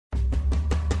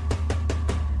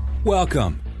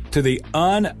Welcome to the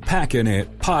Unpacking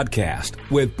It podcast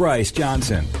with Bryce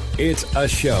Johnson. It's a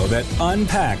show that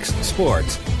unpacks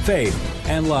sports, faith,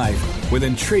 and life with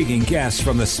intriguing guests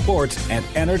from the sports and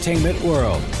entertainment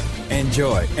world.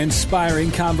 Enjoy inspiring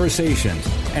conversations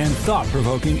and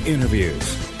thought-provoking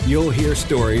interviews. You'll hear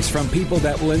stories from people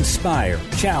that will inspire,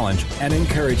 challenge, and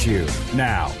encourage you.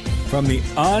 Now, from the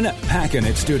Unpacking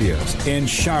It studios in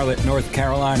Charlotte, North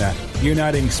Carolina,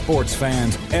 uniting sports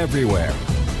fans everywhere,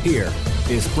 here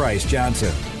is Bryce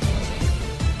Johnson.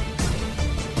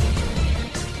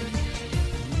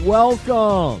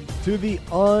 Welcome to the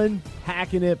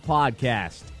Unpacking It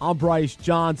podcast. I'm Bryce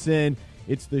Johnson.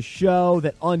 It's the show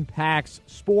that unpacks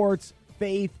sports,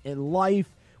 faith, and life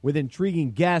with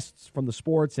intriguing guests from the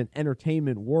sports and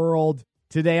entertainment world.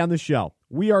 Today on the show,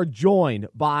 we are joined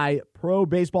by pro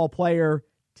baseball player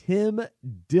Tim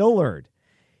Dillard.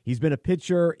 He's been a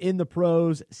pitcher in the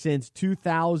pros since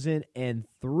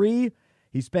 2003.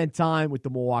 He spent time with the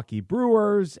Milwaukee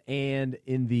Brewers and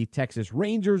in the Texas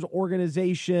Rangers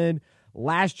organization.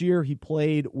 Last year, he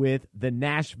played with the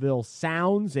Nashville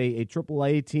Sounds, a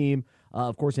AAA team,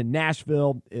 of course, in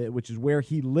Nashville, which is where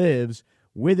he lives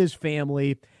with his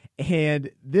family.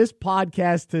 And this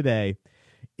podcast today,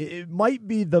 it might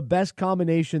be the best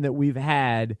combination that we've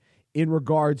had in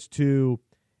regards to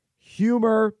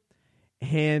humor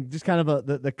and just kind of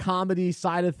the comedy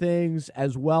side of things,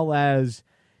 as well as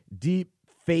deep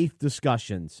faith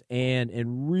discussions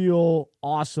and real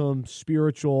awesome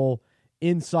spiritual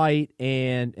insight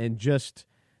and just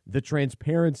the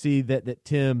transparency that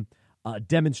Tim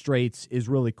demonstrates is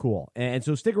really cool. And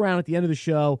so stick around at the end of the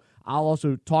show. I'll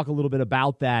also talk a little bit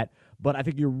about that, but I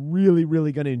think you're really,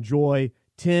 really going to enjoy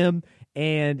Tim.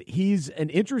 And he's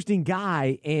an interesting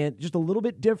guy and just a little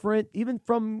bit different, even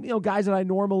from guys that I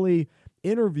normally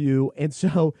interview. And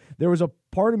so there was a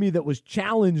part of me that was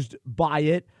challenged by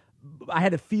it. I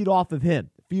had to feed off of him,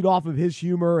 feed off of his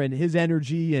humor and his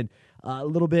energy, and a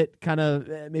little bit kind of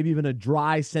maybe even a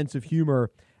dry sense of humor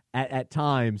at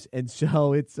times. And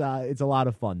so it's a lot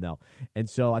of fun though. And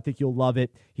so I think you'll love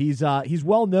it. He's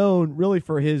well known really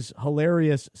for his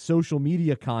hilarious social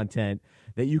media content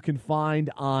that you can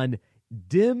find on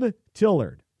Dim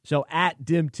Tillard. So at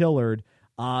Dim Tillard,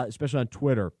 especially on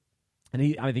Twitter.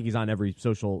 And I think he's on every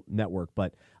social network,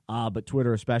 but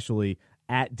Twitter especially,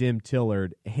 at Dim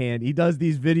Tillard. And he does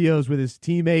these videos with his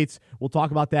teammates. We'll talk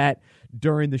about that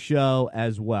during the show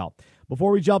as well.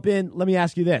 Before we jump in, let me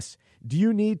ask you this. Do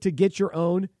you need to get your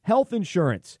own health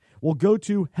insurance? Well, go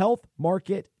to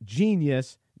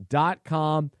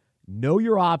healthmarketgenius.com. Know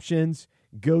your options.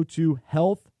 Go to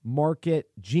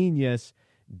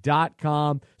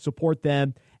healthmarketgenius.com. Support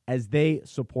them as they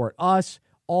support us.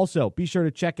 Also, be sure to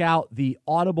check out the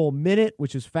Audible Minute,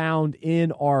 which is found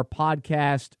in our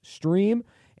podcast stream,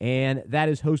 and that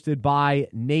is hosted by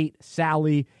Nate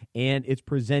Sally, and it's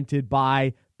presented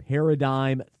by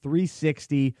Paradigm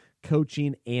 360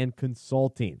 Coaching and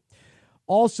Consulting.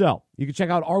 Also, you can check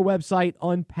out our website,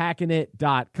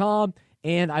 unpackingit.com,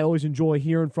 and I always enjoy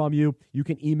hearing from you. You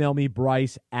can email me,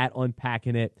 Bryce, at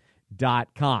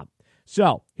unpackingit.com.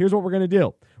 So here's what we're going to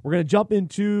do. We're going to jump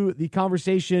into the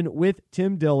conversation with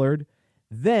Tim Dillard.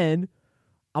 Then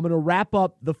I'm going to wrap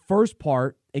up the first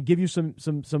part and give you some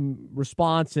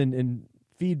response and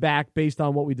feedback based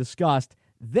on what we discussed.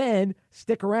 Then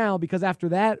stick around, because after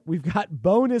that, we've got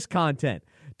bonus content.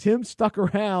 Tim stuck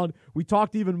around. We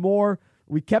talked even more.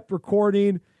 We kept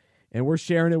recording, and we're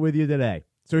sharing it with you today.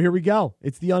 So here we go.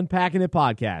 It's the Unpacking It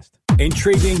podcast.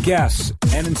 Intriguing guests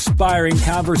and inspiring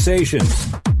conversations.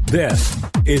 This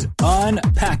is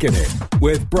Unpacking It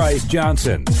with Bryce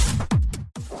Johnson.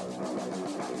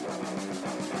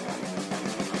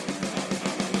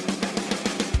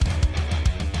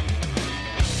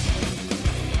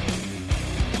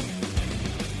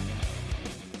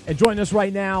 And joining us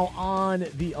right now on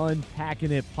the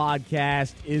Unpacking It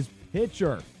podcast is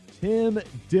pitcher Tim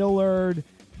Dillard,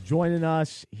 joining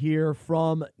us here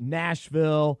from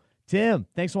Nashville. Tim,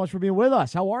 thanks so much for being with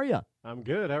us. How are you? I'm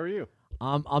good. How are you?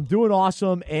 I'm doing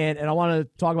awesome, and I want to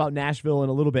talk about Nashville in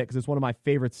a little bit because it's one of my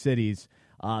favorite cities.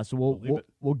 So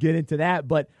we'll get into that.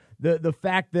 But the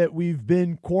fact that we've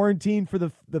been quarantined for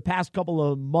the past couple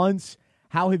of months,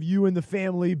 how have you and the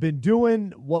family been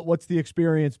doing? What's the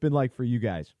experience been like for you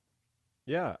guys?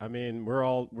 Yeah, I mean,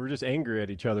 we're just angry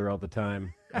at each other all the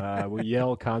time. We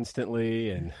yell constantly,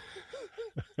 and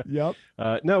Yep.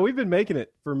 No, we've been making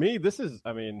it. For me, it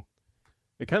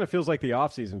kind of feels like the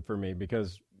off season for me,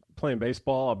 because playing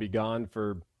baseball, I'll be gone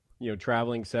for,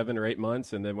 traveling 7 or 8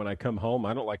 months. And then when I come home,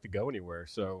 I don't like to go anywhere.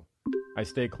 So I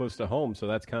stay close to home. So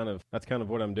that's kind of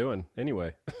what I'm doing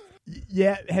anyway.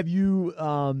 Yeah. Have you,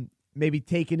 maybe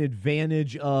taken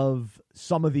advantage of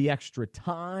some of the extra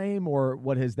time, or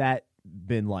what has that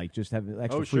been like, just having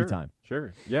extra free time?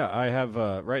 Sure. Yeah, I have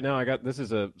right now this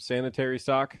is a sanitary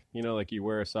sock, like you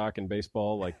wear a sock in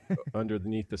baseball, like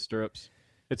underneath the stirrups.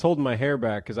 It's holding my hair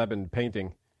back because I've been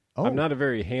painting. Oh. I'm not a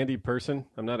very handy person.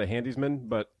 I'm not a handyman,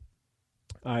 but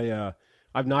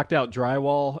I've knocked out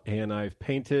drywall and I've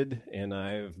painted and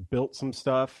I've built some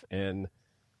stuff. And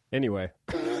anyway,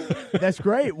 that's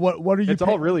great. What are you? It's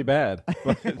all really bad,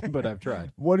 but I've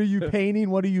tried. What are you painting?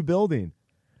 What are you building?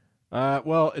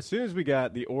 Well, as soon as we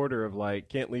got the order of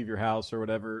can't leave your house or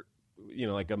whatever,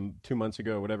 2 months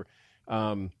ago or whatever,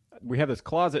 we have this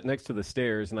closet next to the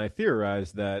stairs, and I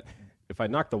theorized that if I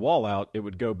knocked the wall out, it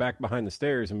would go back behind the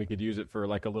stairs and we could use it for a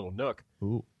little nook.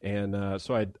 Ooh. And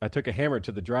so I took a hammer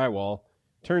to the drywall.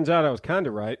 Turns out I was kind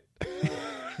of right.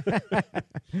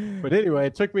 But anyway,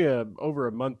 it took me over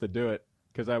a month to do it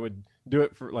because I would do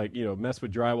it for mess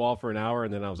with drywall for an hour,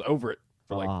 and then I was over it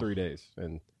for 3 days.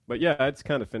 But yeah, it's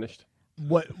kind of finished.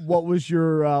 What was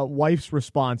your wife's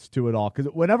response to it all?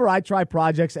 Because whenever I try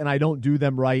projects and I don't do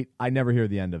them right, I never hear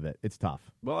the end of it. It's tough.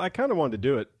 Well, I kind of wanted to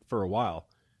do it for a while,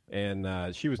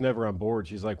 and she was never on board.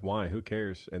 She's like, why? Who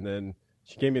cares? And then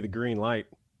she gave me the green light.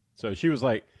 So she was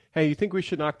like, hey, you think we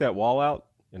should knock that wall out?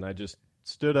 And I just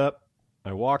stood up.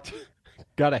 I walked,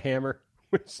 got a hammer,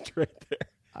 went straight there.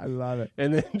 I love it.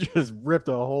 And then just ripped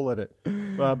a hole in it.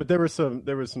 But there was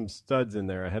some studs in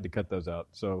there. I had to cut those out.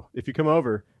 So if you come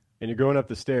over and you're going up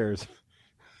the stairs,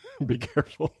 be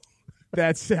careful.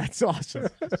 That's awesome.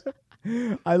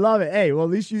 I love it. Hey, well,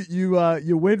 at least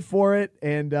you went for it,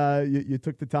 and you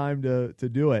took the time to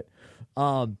do it.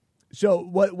 So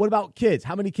what about kids?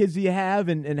 How many kids do you have,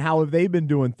 and how have they been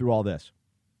doing through all this?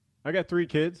 I got 3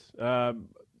 kids.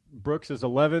 Brooks is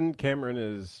 11, Cameron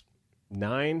is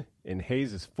 9, and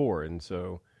Hayes is 4. And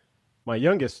so my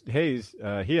youngest, Hayes,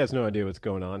 he has no idea what's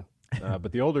going on.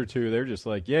 But the older 2, they're just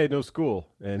like, yay, no school.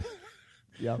 And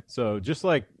yep. So just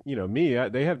like, me,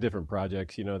 they have different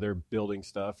projects. They're building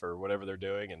stuff or whatever they're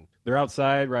doing. And they're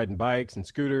outside riding bikes and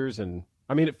scooters. And,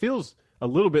 I mean, it feels a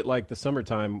little bit like the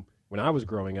summertime when I was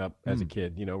growing up as a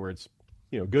kid, where it's,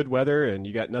 good weather and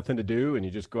you got nothing to do and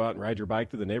you just go out and ride your bike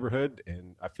through the neighborhood.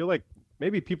 And I feel like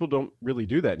maybe people don't really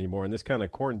do that anymore. And this kind of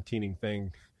quarantining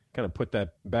thing kind of put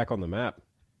that back on the map.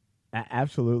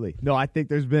 Absolutely. No, I think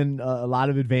there's been a lot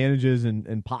of advantages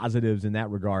and positives in that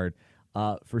regard,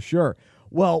 for sure.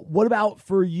 Well, what about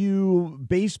for you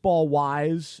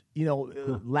baseball-wise?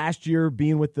 Last year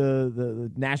being with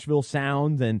the Nashville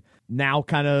Sound, and now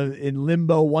kind of in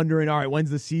limbo, wondering, all right,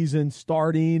 when's the season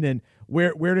starting, and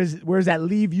where does that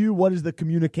leave you? What has the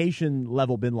communication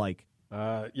level been like?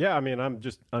 Yeah, I mean, I'm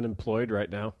just unemployed right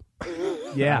now.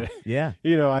 Yeah.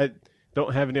 I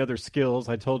don't have any other skills.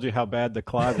 I told you how bad the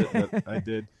closet that I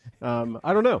did.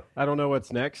 I don't know. I don't know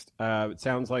what's next. It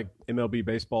sounds like MLB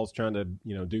baseball's trying to,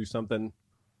 do something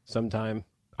sometime.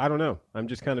 I don't know. I'm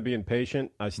just kind of being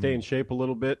patient. I stay in shape a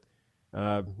little bit.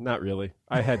 Not really.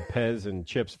 I had Pez and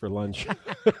chips for lunch.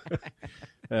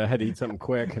 I had to eat something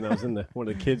quick, and I was in one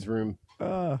of the kids' room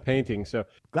painting. So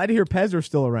glad to hear Pez are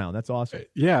still around. That's awesome.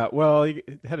 Yeah, well, he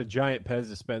had a giant Pez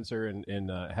dispenser,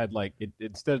 and had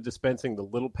instead of dispensing the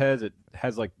little Pez, it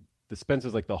has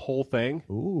dispenses the whole thing.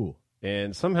 Ooh.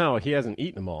 And somehow he hasn't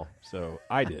eten them all, so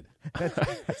I did.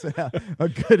 That's a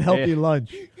good, healthy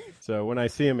lunch. So when I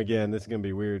see him again, this is going to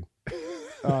be weird.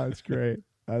 Oh, that's great.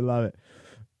 I love it.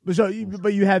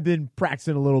 But you have been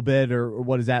practicing a little bit, or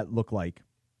what does that look like?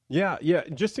 Yeah,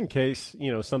 just in case,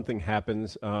 something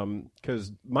happens,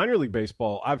 because minor league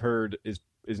baseball, I've heard, is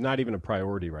not even a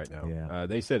priority right now. Yeah.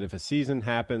 They said if a season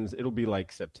happens, it'll be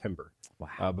like September.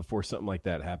 Wow. Before something like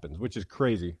that happens, which is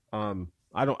crazy.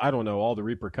 I don't know all the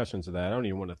repercussions of that. I don't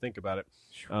even want to think about it.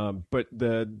 Sure. But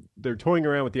they're toying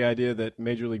around with the idea that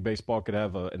Major League Baseball could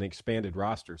have an expanded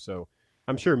roster. So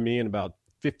I'm sure me and about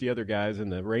 50 other guys in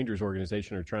the Rangers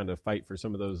organization are trying to fight for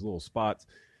some of those little spots.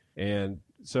 And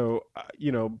so,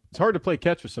 it's hard to play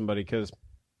catch with somebody because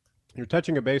you're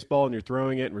touching a baseball and you're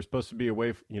throwing it, and we're supposed to be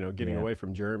away, getting away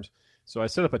from germs. So I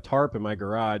set up a tarp in my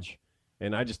garage,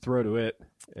 and I just throw to it.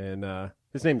 And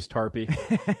his name's Tarpy.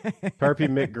 Tarpy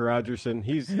Mick Garagerson.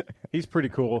 He's pretty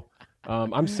cool.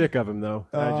 I'm sick of him, though.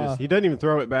 He doesn't even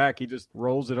throw it back. He just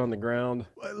rolls it on the ground.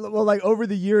 Well, over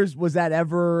the years, was that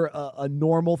ever a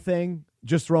normal thing,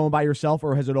 just throwing by yourself,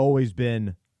 or has it always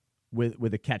been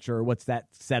with a catcher? What's that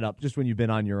setup just when you've been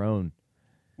on your own?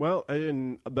 Well,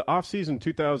 in the offseason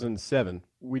 2007,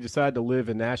 we decided to live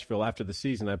in Nashville. After the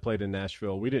season, I played in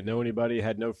Nashville. We didn't know anybody,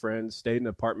 had no friends, stayed in an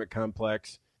apartment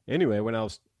complex. Anyway, when it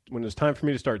was time for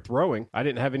me to start throwing, I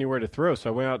didn't have anywhere to throw, so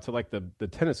I went out to the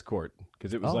tennis court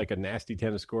because it was like a nasty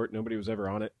tennis court. Nobody was ever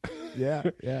on it.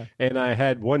 Yeah. And I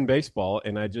had one baseball,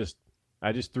 and I just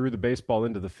threw the baseball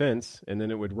into the fence, and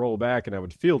then it would roll back, and I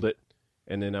would field it,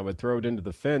 and then I would throw it into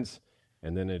the fence,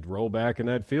 and then it'd roll back, and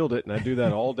I'd field it, and I'd do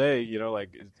that all day, like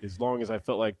as long as I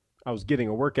felt like I was getting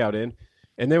a workout in.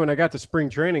 And then when I got to spring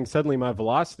training, suddenly my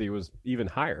velocity was even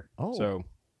higher. Oh. So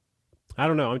I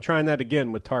don't know. I'm trying that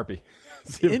again with Tarpey.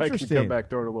 See if I can come back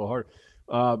throwing a little harder.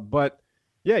 But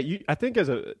yeah, I think as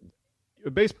a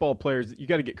baseball player, you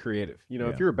got to get creative.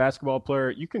 If you're a basketball player,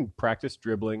 you can practice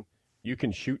dribbling. You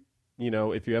can shoot,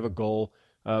 if you have a goal.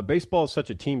 Baseball is such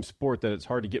a team sport that it's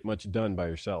hard to get much done by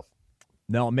yourself.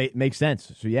 No, it makes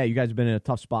sense. So, yeah, you guys have been in a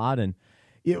tough spot. And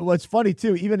what's funny,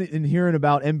 too, even in hearing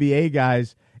about NBA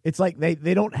guys, it's like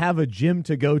they don't have a gym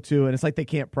to go to, and it's like they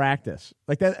can't practice.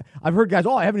 Like that, I've heard guys,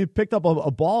 I haven't even picked up a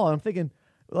ball. And I'm thinking,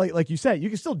 like you said, you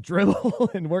can still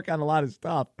dribble and work on a lot of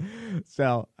stuff.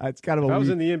 So it's kind of if I was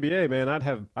in the NBA, man,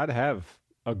 I'd have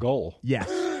a goal. Yes.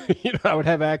 I would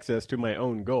have access to my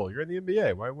own goal. You're in the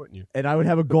NBA. Why wouldn't you? And I would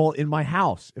have a goal in my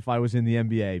house if I was in the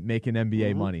NBA, making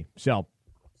NBA money. So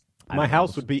my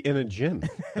house would be in a gym.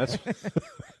 That's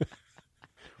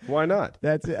why not?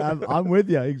 That's it. I'm with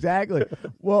you exactly.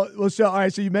 Well, so all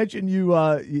right. So you mentioned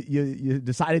you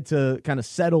decided to kind of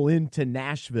settle into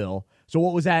Nashville. So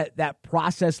what was that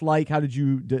process like? How did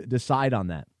you decide on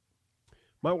that?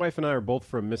 My wife and I are both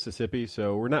from Mississippi,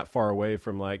 so we're not far away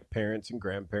from like parents and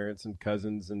grandparents and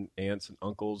cousins and aunts and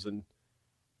uncles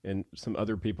and some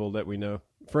other people that we know.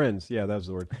 Friends, yeah, that was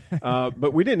the word.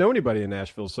 But we didn't know anybody in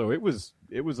Nashville, so it was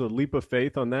a leap of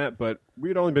faith on that. But we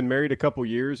had only been married a couple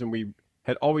years, and we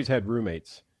had always had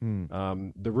roommates.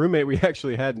 The roommate we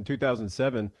actually had in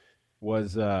 2007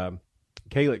 was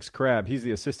Calix Crabb. He's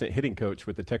the assistant hitting coach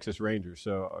with the Texas Rangers.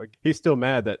 So he's still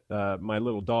mad that my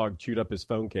little dog chewed up his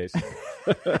phone case.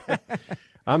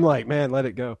 I'm like, man, let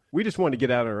it go. We just wanted to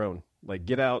get out on our own, like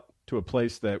get out to a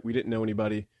place that we didn't know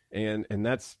anybody. And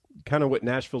that's kind of what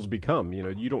Nashville's become.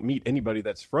 You don't meet anybody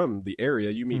that's from the area.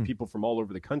 You meet people from all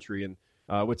over the country. And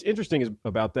what's interesting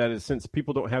about that is since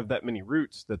people don't have that many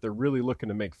roots, that they're really looking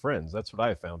to make friends. That's what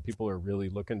I found. People are really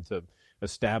looking to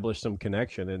establish some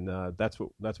connection, and that's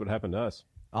what happened to us.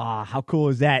 How cool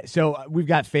is that? So we've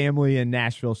got family in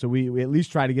Nashville, so we at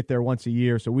least try to get there once a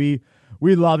year. So we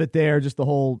love it there, just the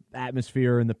whole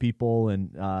atmosphere and the people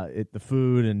and the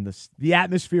food and the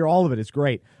atmosphere, all of it. It's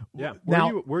great. Yeah. Now,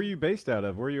 where are you based out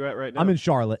of? Where are you at right now? I'm in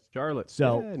Charlotte.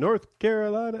 So North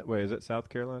Carolina. Wait, is it South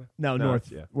Carolina? No,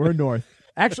 North. Yeah. We're North.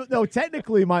 Actually, no,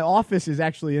 technically my office is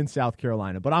actually in South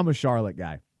Carolina, but I'm a Charlotte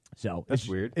guy. So that's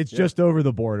weird. It's just over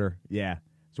the border. Yeah.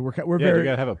 So we're very. You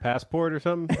gotta have a passport or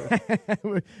something.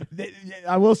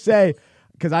 I will say,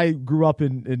 because I grew up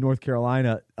in North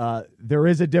Carolina, there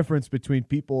is a difference between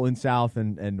people in South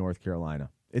and North Carolina.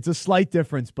 It's a slight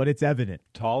difference, but it's evident.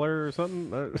 Taller or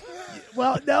something?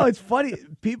 Well, no, it's funny.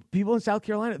 People in South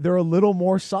Carolina, they're a little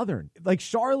more Southern. Like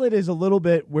Charlotte is a little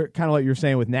bit kind of like you're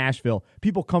saying with Nashville.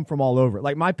 People come from all over.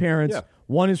 Like my parents,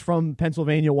 one is from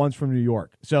Pennsylvania, one's from New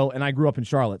York. And I grew up in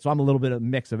Charlotte, so I'm a little bit of a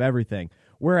mix of everything.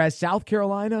 Whereas South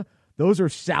Carolina, those are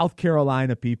South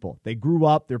Carolina people. They grew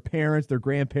up, their parents, their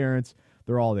grandparents,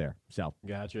 they're all there. So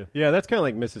gotcha. Yeah, that's kind of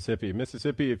like Mississippi.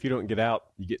 Mississippi, if you don't get out,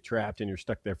 you get trapped and you're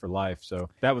stuck there for life. So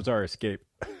that was our escape.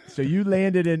 So you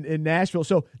landed in Nashville.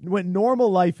 So when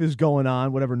normal life is going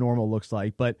on, whatever normal looks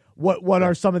like, but what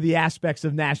are some of the aspects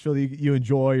of Nashville that you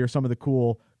enjoy, or some of the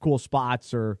cool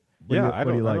spots, or I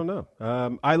don't know.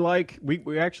 I like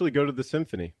we actually go to the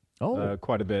Symphony.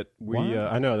 Quite a bit.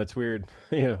 I know that's weird.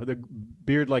 The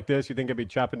beard like this, you think I'd be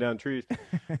chopping down trees.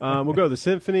 We'll go to the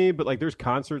Symphony, but like there's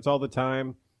concerts all the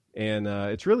time, and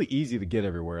it's really easy to get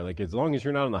everywhere. Like as long as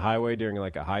you're not on the highway during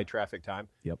like a high traffic time.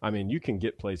 Yep. I mean, you can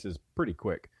get places pretty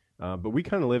quick. But we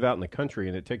kind of live out in the country,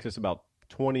 and it takes us about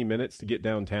 20 minutes to get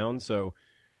downtown. So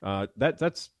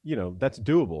that's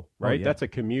doable, right? Yeah. That's a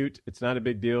commute. It's not a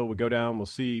big deal. We go down. We'll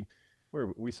see where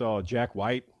we saw Jack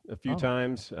White a few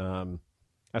times.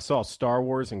 I saw Star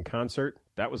Wars in concert.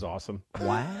 That was awesome.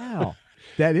 Wow.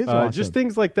 That is awesome. Just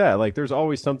things like that. Like there's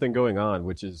always something going on,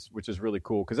 which is really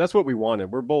cool, because that's what we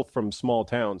wanted. We're both from small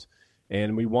towns,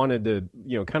 and we wanted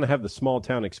to, kind of have the small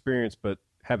town experience, but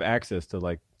have access to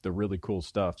like the really cool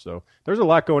stuff. So there's a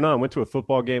lot going on. Went to a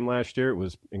football game last year. It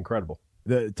was incredible.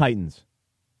 The Titans.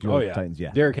 Titans,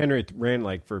 yeah. Derrick Henry ran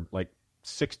for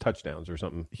 6 touchdowns or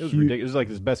something. It was ridiculous. It was like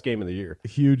his best game of the year.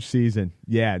 Huge season.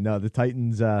 Yeah, no, the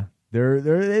Titans,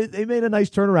 they made a nice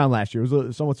turnaround last year. It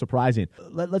was somewhat surprising.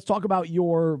 Let's talk about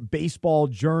your baseball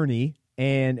journey,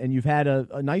 and you've had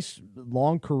a nice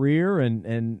long career,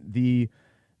 and the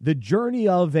journey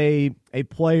of a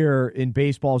player in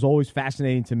baseball is always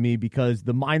fascinating to me, because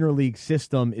the minor league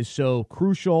system is so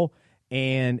crucial,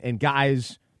 and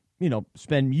guys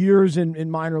spend years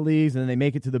in minor leagues, and then they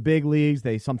make it to the big leagues.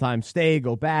 They sometimes stay,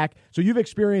 go back. So you've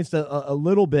experienced a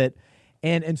little bit.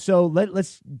 And so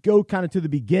let's go kind of to the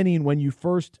beginning when you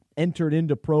first entered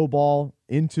into pro ball,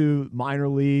 into minor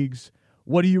leagues.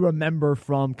 What do you remember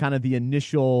from kind of the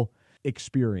initial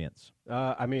experience?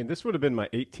 This would have been my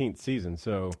 18th season.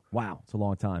 So wow, it's a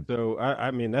long time. So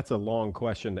that's a long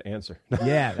question to answer.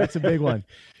 Yeah, that's a big one.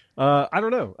 I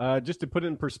don't know. Just to put it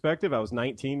in perspective, I was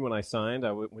 19 when I signed.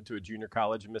 I went to a junior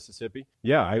college in Mississippi.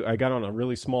 Yeah, I got on a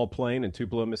really small plane in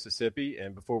Tupelo, Mississippi,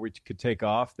 and before we could take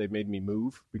off, they made me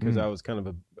move because I was kind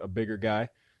of a bigger guy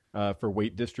for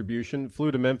weight distribution.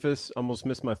 Flew to Memphis, almost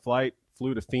missed my flight.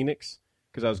 Flew to Phoenix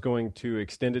because I was going to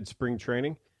extended spring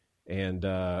training. And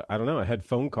I don't know, I had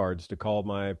phone cards to call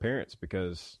my parents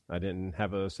because I didn't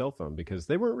have a cell phone because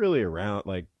they weren't really around.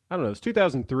 Like, I don't know, it's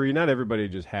 2003. Not everybody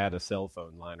just had a cell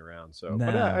phone lying around. So, No.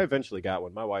 But I eventually got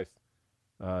one. My wife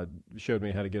showed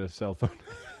me how to get a cell phone.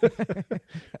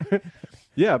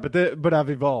 Yeah, but I've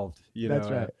evolved. That's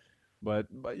right. But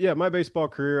yeah, my baseball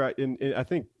career, I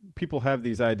think people have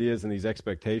these ideas and these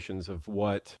expectations of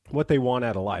what they want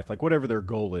out of life, like whatever their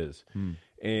goal is.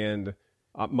 And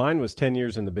mine was 10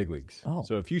 years in the big leagues. Oh.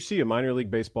 So if you see a minor league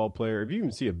baseball player, if you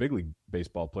even see a big league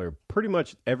baseball player, pretty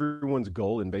much everyone's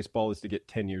goal in baseball is to get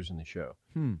 10 years in the show.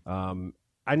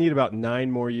 I need about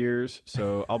 9 more years.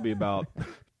 So I'll be about,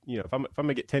 if I'm going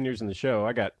to get 10 years in the show,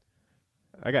 I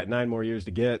got 9 more years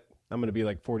to get. I'm going to be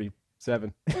like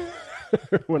 47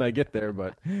 when I get there,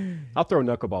 but I'll throw a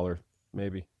knuckleballer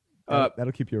maybe.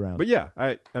 That'll keep you around. But yeah,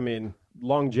 I mean,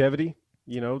 longevity,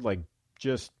 like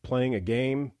just playing a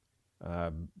game,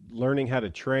 learning how to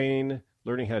train,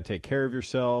 learning how to take care of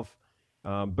yourself,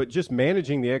 but just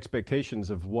managing the expectations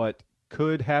of what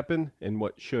could happen and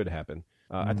what should happen.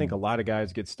 I think a lot of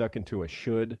guys get stuck into a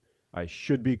should. I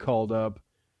should be called up.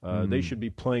 They should be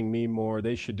playing me more.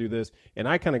 They should do this. And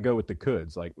I kind of go with the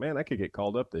coulds. Like, man, I could get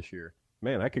called up this year.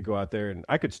 Man, I could go out there and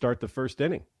I could start the first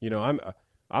inning.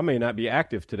 I may not be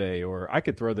active today, or I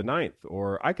could throw the ninth,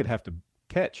 or I could have to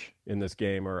catch in this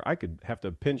game, or I could have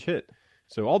to pinch hit.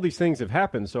 So all these things have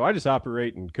happened. So I just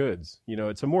operate in coulds.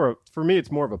 For me,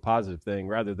 it's more of a positive thing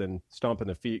rather than stomping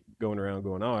the feet, going around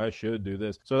going, oh, I should do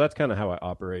this. So that's kind of how I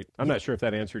operate. I'm not sure if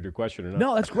that answered your question or not.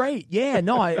 No, that's great. Yeah,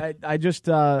 no, I just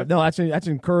no, that's an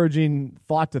encouraging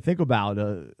thought to think about.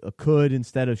 A could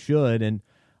instead of should, and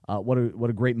what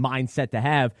a great mindset to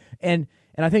have. And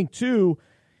I think too,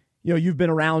 you've been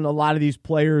around a lot of these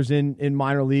players in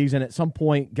minor leagues, and at some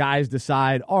point, guys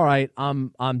decide, all right,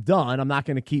 I'm done. I'm not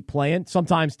going to keep playing.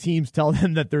 Sometimes teams tell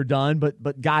them that they're done,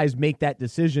 but guys make that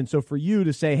decision. So for you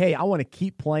to say, hey, I want to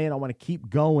keep playing, I want to keep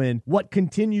going, what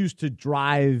continues to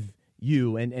drive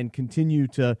you and continue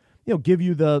to give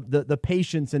you the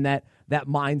patience and that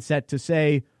mindset to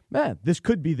say, man, this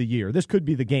could be the year, this could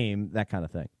be the game, that kind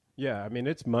of thing? Yeah, I mean,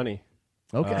 it's money.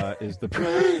 Okay. It's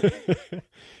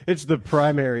the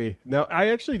primary. Now, I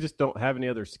actually just don't have any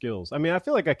other skills. I mean, I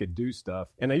feel like I could do stuff,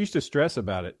 and I used to stress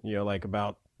about it. Like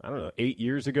about, I don't know, 8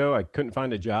 years ago, I couldn't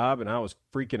find a job, and I was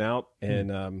freaking out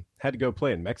and had to go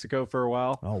play in Mexico for a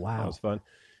while. Oh, wow. That was fun.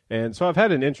 And so I've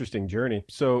had an interesting journey.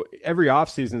 So every off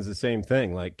season is the same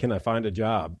thing. Like, can I find a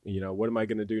job? What am I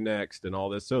going to do next and all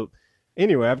this? So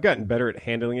anyway, I've gotten better at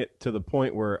handling it to the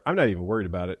point where I'm not even worried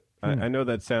about it. I know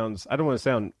that sounds, I don't want to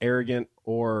sound arrogant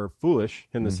or foolish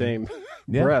in the same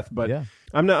breath, but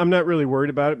I'm not really worried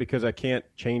about it because I can't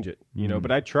change it,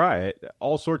 but I try it,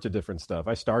 all sorts of different stuff.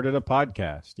 I started a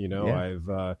podcast,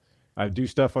 I do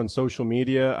stuff on social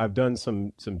media. I've done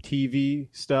some TV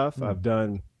stuff. I've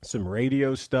done some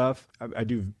radio stuff. I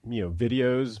do,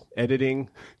 videos, editing,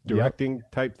 directing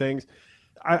type things.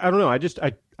 I don't know.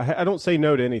 I don't say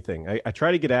no to anything. I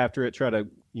try to get after it, try to,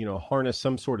 harness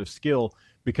some sort of skill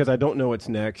because I don't know what's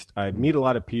next. I meet a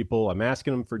lot of people. I'm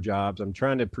asking them for jobs. I'm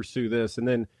trying to pursue this. And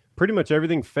then pretty much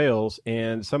everything fails.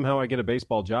 And somehow I get a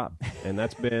baseball job. And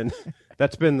that's been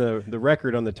the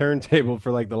record on the turntable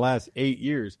for like the last 8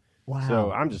 years. Wow.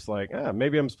 So I'm just like,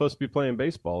 maybe I'm supposed to be playing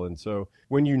baseball. And so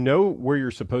when you know where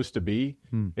you're supposed to be,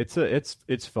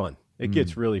 it's fun. It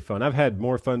gets really fun. I've had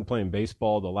more fun playing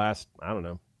baseball the last,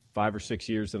 5 or 6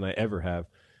 years than I ever have.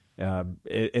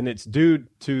 And it's due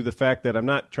to the fact that I'm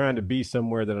not trying to be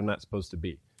somewhere that I'm not supposed to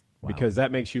be. Wow. Because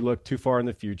that makes you look too far in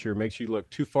the future, makes you look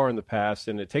too far in the past,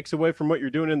 and it takes away from what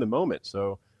you're doing in the moment.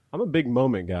 So I'm a big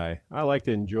moment guy. I like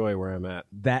to enjoy where I'm at.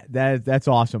 That's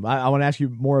awesome. I want to ask you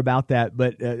more about that,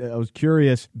 but I was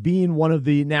curious, being one of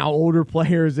the now older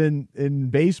players in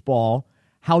baseball,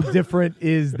 how different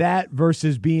is that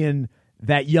versus being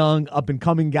that young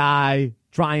up-and-coming guy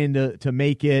trying to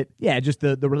make it? Yeah, just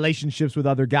the relationships with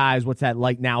other guys. What's that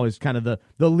like now as kind of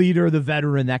the leader, the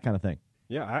veteran, that kind of thing?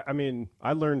 Yeah, I mean,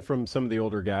 I learned from some of the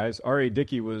older guys. R.A.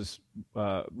 Dickey was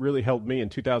really helped me in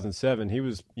 2007. He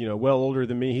was, well older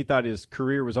than me. He thought his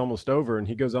career was almost over, and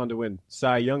he goes on to win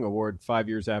Cy Young Award 5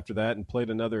 years after that and played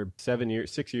another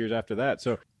 6 years after that.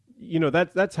 So,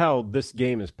 that's how this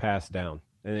game is passed down.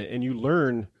 And you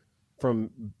learn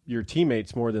from your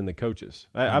teammates more than the coaches.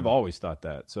 I've always thought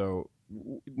that. So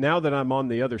now that I'm on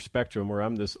the other spectrum where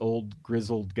I'm this old,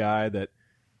 grizzled guy that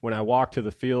when I walk to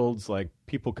the fields, like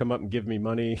people come up and give me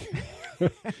money.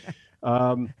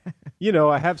 I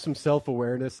have some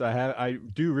self-awareness. I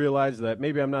do realize that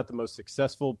maybe I'm not the most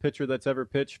successful pitcher that's ever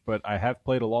pitched, but I have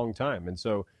played a long time. And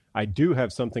so I do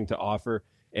have something to offer.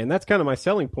 And that's kind of my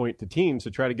selling point to teams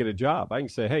to try to get a job. I can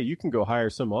say, hey, you can go hire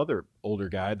some other older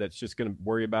guy that's just going to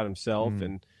worry about himself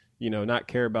and, not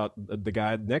care about the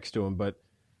guy next to him. But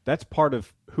that's part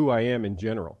of who I am in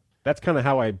general. That's kind of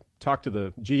how I talk to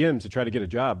the GMs to try to get a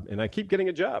job, and I keep getting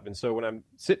a job. And so when I'm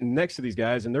sitting next to these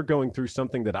guys and they're going through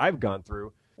something that I've gone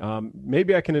through,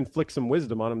 maybe I can inflict some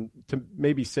wisdom on them to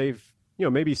maybe save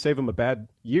them a bad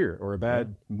year or a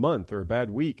bad month or a bad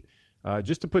week,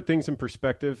 just to put things in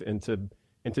perspective and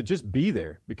to just be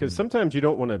there. Because sometimes you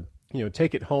don't want to,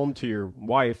 take it home to your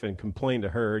wife and complain to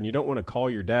her, and you don't want to call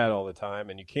your dad all the time,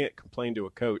 and you can't complain to a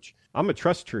coach. I'm a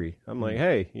trust tree. I'm like,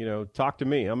 hey, talk to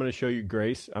me. I'm going to show you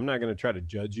grace. I'm not going to try to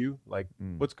judge you. Like,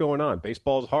 what's going on?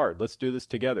 Baseball's hard. Let's do this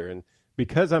together. And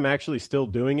because I'm actually still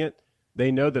doing it,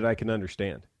 they know that I can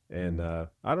understand. And I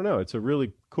don't know. It's a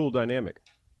really cool dynamic.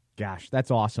 Gosh,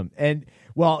 that's awesome. And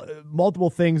multiple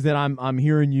things that I'm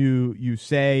hearing you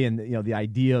say, and the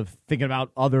idea of thinking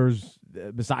about others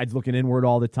besides looking inward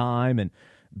all the time and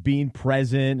being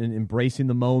present and embracing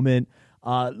the moment.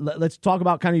 Let's talk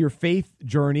about kind of your faith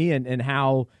journey and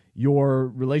how your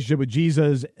relationship with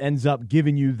Jesus ends up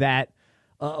giving you that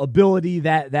ability,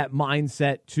 that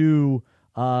mindset to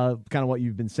kind of what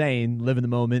you've been saying, live in the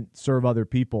moment, serve other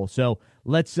people. So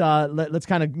let's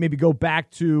kind of maybe go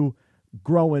back to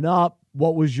growing up.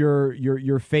 What was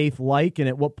your faith like, and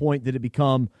at what point did it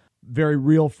become very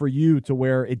real for you to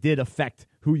where it did affect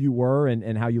who you were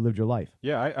and how you lived your life?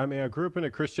 Yeah, I grew up in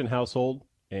a Christian household,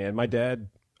 and my dad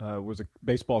was a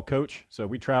baseball coach, so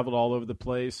we traveled all over the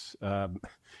place.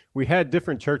 We had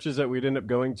different churches that we'd end up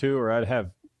going to, or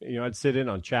I'd sit in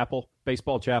on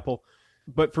baseball chapel.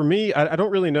 But for me, I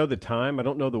don't really know the time. I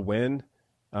don't know the when,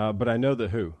 but I know the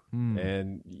who.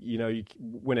 And,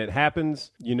 when it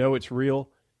happens, it's real.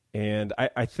 And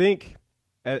I think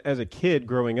as a kid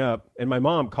growing up, and my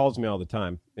mom calls me all the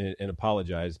time and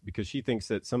apologizes because she thinks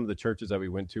that some of the churches that we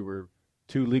went to were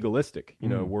too legalistic,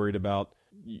 worried about,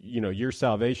 your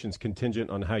salvation's contingent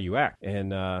on how you act.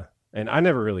 And I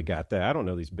never really got that. I don't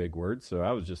know these big words. So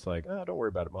I was just like, don't worry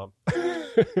about it, Mom.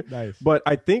 Nice. But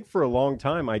I think for a long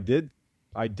time I did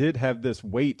have this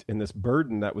weight and this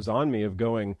burden that was on me of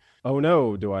going, oh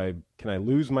no, can I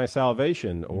lose my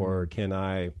salvation, or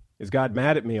is God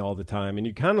mad at me all the time? And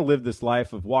you kind of live this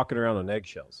life of walking around on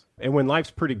eggshells. And when life's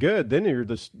pretty good, then you're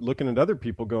just looking at other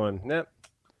people going, nah,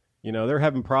 they're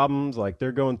having problems, like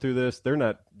they're going through this. They're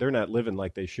not living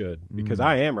like they should, because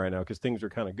I am right now, because things are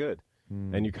kind of good.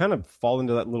 And you kind of fall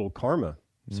into that little karma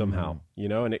somehow,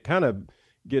 and it kind of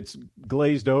gets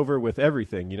glazed over with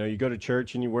everything. You go to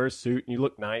church and you wear a suit and you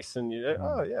look nice, and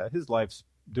oh yeah, his life's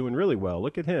doing really well.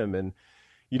 Look at him. And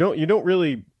you don't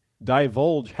really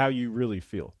divulge how you really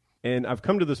feel. And I've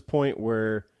come to this point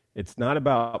where it's not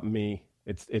about me.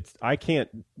 I can't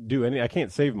do anything. I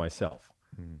can't save myself.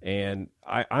 And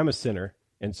I'm a sinner.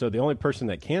 And so the only person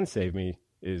that can save me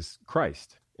is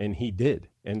Christ. And he did.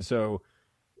 And so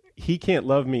he can't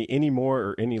love me any more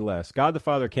or any less. God the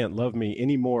Father can't love me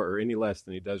any more or any less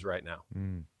than he does right now.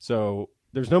 So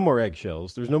there's no more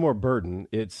eggshells. There's no more burden.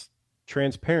 It's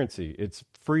transparency. It's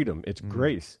freedom. It's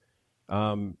grace.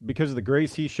 Because of the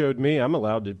grace he showed me, I'm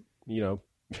allowed to,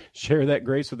 share that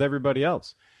grace with everybody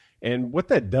else. And what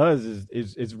that does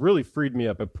is really freed me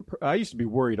up. I used to be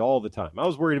worried all the time. I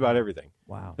was worried about everything.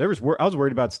 Wow. I was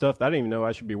worried about stuff that I didn't even know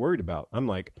I should be worried about. I'm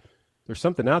like, there's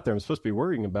something out there I'm supposed to be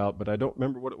worrying about, but I don't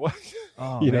remember what it was.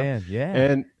 Oh, man, yeah.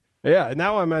 And yeah,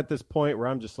 now I'm at this point where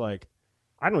I'm just like,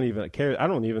 I don't even care. I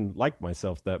don't even like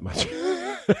myself that much.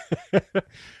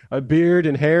 A beard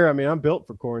and hair. I mean, I'm built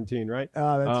for quarantine, right?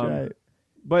 Oh, that's right.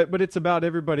 But it's about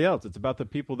everybody else. It's about the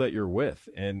people that you're with.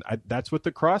 And that's what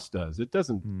the cross does. It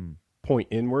doesn't point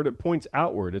inward. It points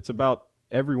outward. It's about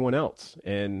everyone else.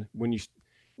 And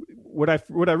what I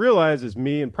realize is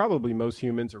me, and probably most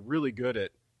humans, are really good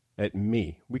at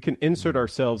me. We can insert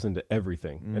ourselves into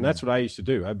everything. And that's what I used to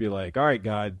do. I'd be like, all right,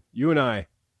 God, you and I,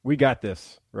 we got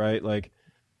this, right? Like,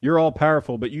 you're all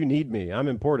powerful, but you need me. I'm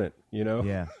important,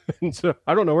 Yeah. And so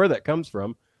I don't know where that comes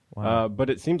from, Wow. But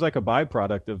it seems like a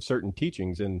byproduct of certain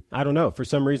teachings. And I don't know, for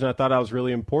some reason I thought I was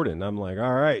really important. I'm like,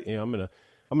 all right, I'm going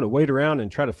to wait around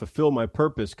and try to fulfill my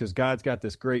purpose because God's got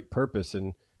this great purpose.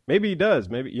 And maybe he does,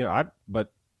 maybe,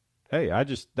 but hey,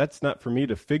 that's not for me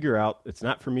to figure out. It's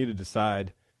not for me to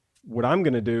decide. What I'm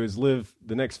going to do is live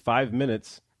the next 5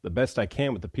 minutes the best I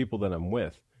can with the people that I'm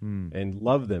with and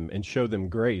love them and show them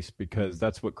grace because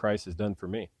that's what Christ has done for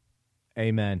me.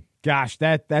 Amen. Gosh,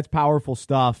 that's powerful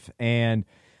stuff. And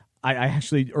I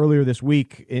actually earlier this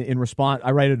week in response,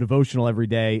 I write a devotional every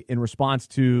day in response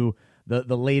to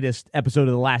the latest episode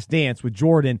of The Last Dance with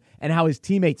Jordan and how his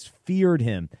teammates feared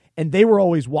him. And they were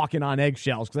always walking on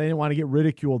eggshells because they didn't want to get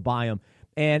ridiculed by him.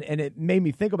 And it made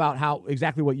me think about how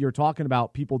exactly what you're talking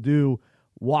about. People do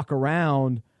walk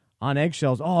around on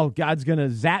eggshells. Oh, God's going to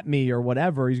zap me or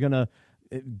whatever. He's going to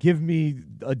give me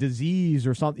a disease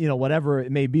or something, whatever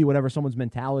it may be, whatever someone's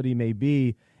mentality may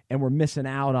be. And we're missing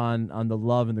out on the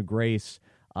love and the grace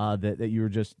that you were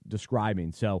just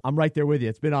describing. So I'm right there with you.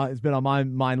 It's been on my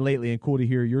mind lately, and cool to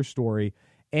hear your story.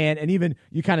 And even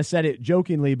you kind of said it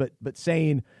jokingly, but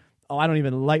saying, "Oh, I don't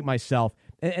even like myself."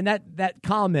 And that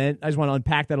comment, I just want to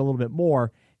unpack that a little bit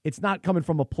more. It's not coming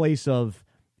from a place of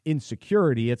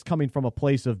insecurity. It's coming from a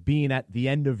place of being at the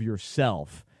end of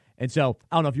yourself. And so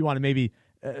I don't know if you want to maybe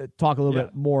talk a little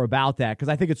bit more about that, because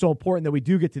I think it's so important that we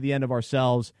do get to the end of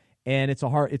ourselves, and it's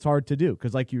hard to do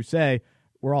because, like you say,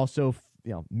 we're also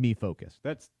me focused.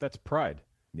 That's pride.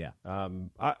 Yeah.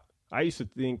 I used to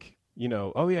think,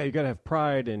 oh yeah, you got to have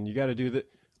pride and you got to do that.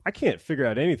 I can't figure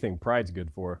out anything pride's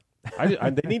good for.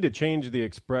 They need to change the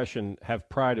expression, have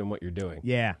pride in what you're doing.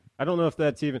 Yeah. I don't know if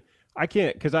that's even, I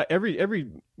can't, because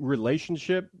every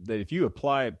relationship that if you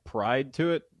apply pride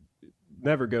to it,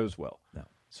 never goes well. No.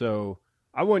 So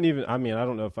I wouldn't even, I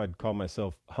don't know if I'd call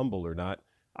myself humble or not.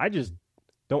 I just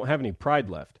don't have any pride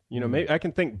left. Maybe I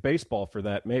can thank baseball for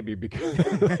that, maybe, because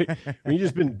when you've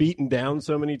just been beaten down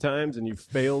so many times and you've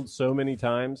failed so many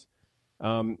times,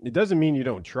 it doesn't mean you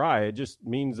don't try. It just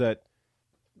means that,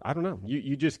 I don't know,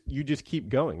 you just keep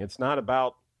going. It's not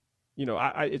about,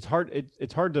 it's hard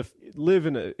to live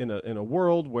in a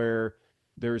world where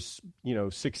there's,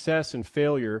 success and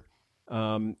failure,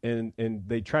 and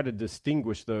they try to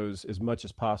distinguish those as much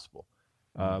as possible.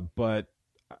 But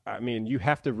you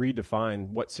have to redefine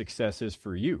what success is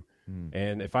for you.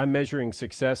 And if I'm measuring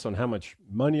success on how much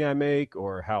money I make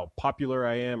or how popular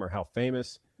I am or how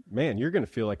famous, man, you're going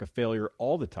to feel like a failure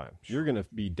all the time. You're going to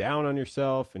be down on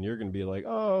yourself and you're going to be like,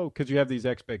 oh, because you have these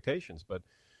expectations. But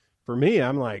for me,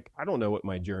 I'm like, I don't know what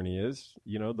my journey is.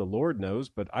 The Lord knows,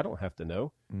 but I don't have to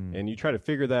know. And you try to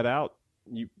figure that out,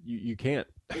 you can't.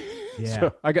 Yeah.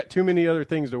 So I got too many other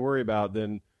things to worry about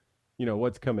than,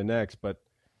 what's coming next. But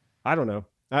I don't know.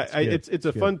 It's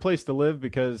a fun place to live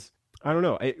because I don't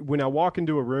know. When I walk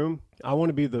into a room, I want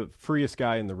to be the freest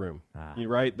guy in the room.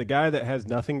 Right? The guy that has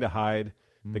nothing to hide,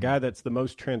 the guy that's the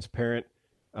most transparent.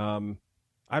 I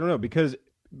don't know, because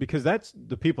that's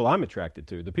the people I'm attracted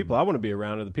to. The people I want to be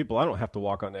around are the people I don't have to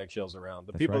walk on eggshells around.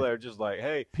 The people that are just like,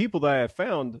 hey, people that I have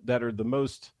found that are the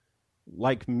most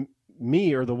like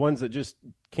me are the ones that just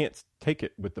can't take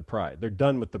it with the pride. They're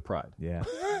done with the pride. Yeah.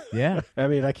 Yeah.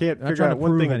 I can't figure out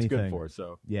one thing it's good for.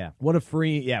 So yeah, what a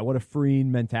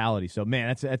freeing mentality. So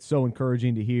man, that's so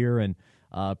encouraging to hear, and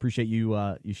appreciate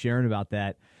you sharing about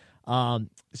that.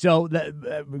 So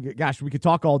gosh, we could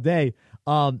talk all day.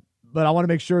 But I want to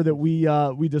make sure that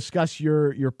we discuss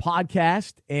your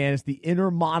podcast, and it's the inner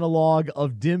monologue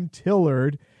of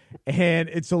Dillard. And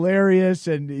it's hilarious,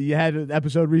 and you had an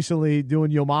episode recently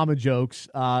doing Yo Mama jokes.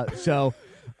 So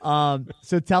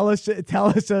tell us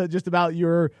just about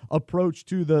your approach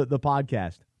to the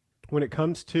podcast. When it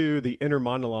comes to the inner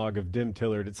monologue of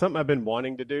Dillard, it's something I've been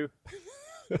wanting to do.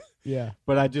 Yeah,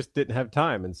 but I just didn't have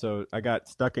time, and so I got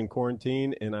stuck in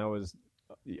quarantine, and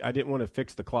I didn't want to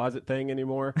fix the closet thing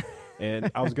anymore,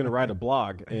 and I was going to write a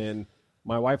blog, and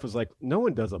my wife was like, no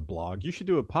one does a blog. You should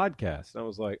do a podcast. And I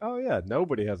was like, oh, yeah,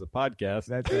 nobody has a podcast.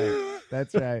 That's right.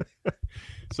 That's right.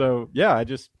 So, yeah,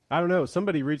 I don't know.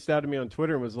 Somebody reached out to me on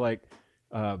Twitter and was like,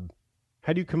 how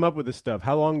do you come up with this stuff?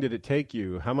 How long did it take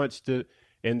you? How much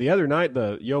and the other night,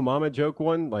 the Yo Mama joke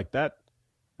one, like that,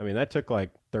 that took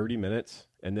like 30 minutes.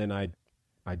 And then I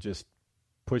just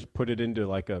put it into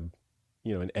like an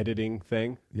editing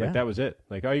thing. Yeah. Like that was it.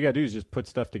 Like all you got to do is just put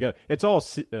stuff together. It's all,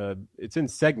 it's in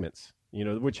segments.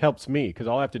 Which helps me because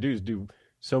all I have to do is do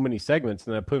so many segments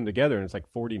and then I put them together and it's like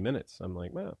 40 minits. I'm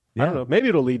like, well, I don't know. Maybe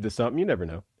it'll lead to something. You never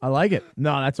know. I like it.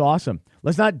 No, that's awesome.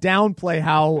 Let's not downplay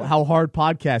how hard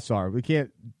podcasts are. We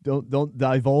don't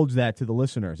divulge that to the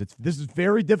listeners. This is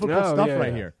very difficult stuff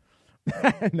here.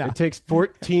 No. It takes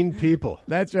 14 people.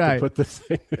 That's right. To put this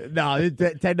thing. No,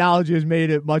 technology has made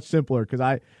it much simpler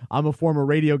because I'm a former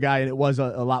radio guy, and it was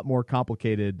a lot more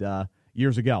complicated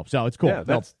years ago. So it's cool. Yeah,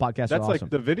 podcasts that's are awesome. like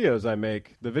the videos I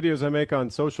make. The videos I make on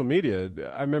social media.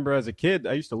 I remember as a kid,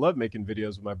 I used to love making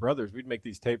videos with my brothers. We'd make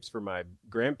these tapes for my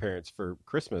grandparents for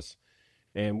Christmas,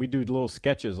 and we'd do little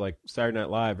sketches like Saturday Night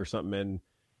Live or something.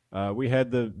 And we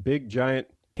had the big giant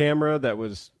camera that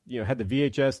was, had the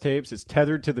VHS tapes. It's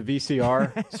tethered to the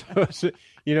VCR. So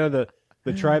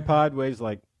the tripod weighs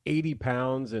like 80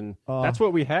 pounds, and that's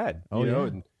what we had.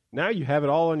 And now you have it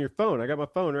all on your phone. I got my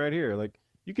phone right here. Like,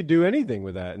 you could do anything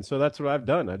with that. And so that's what I've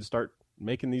done. I just start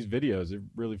making these videos. They're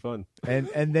really fun.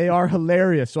 And they are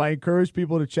hilarious. So I encourage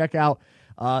people to check out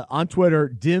on Twitter,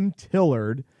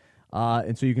 Dillard.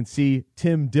 And so you can see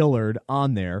Tim Dillard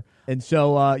on there. And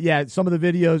so, some of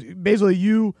the videos, basically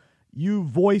you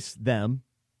voice them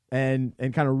and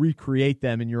kind of recreate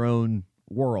them in your own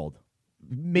world.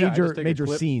 Major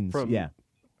scenes.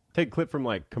 Take a clip from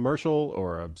like commercial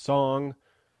or a song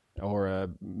or a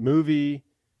movie,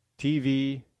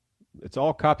 TV. It's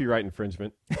all copyright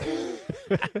infringement.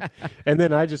 And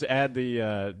then I just add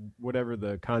the whatever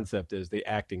the concept is, the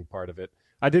acting part of it.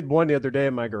 I did one the other day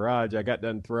in my garage. I got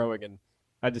done throwing, and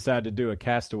I decided to do a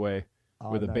castaway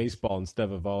with a baseball instead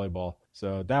of a volleyball.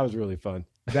 So that was really fun.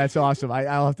 That's awesome.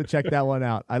 I'll have to check that one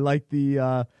out. I like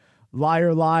the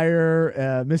Liar,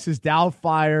 Liar, Mrs.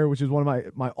 Doubtfire, which is one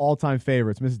of my all-time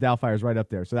favorites. Mrs. Doubtfire is right up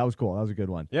there. So that was cool. That was a good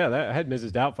one. Yeah, I had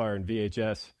Mrs. Doubtfire in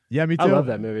VHS. Yeah, me too. I love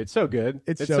that movie. It's so good.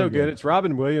 It's so good. It's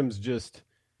Robin Williams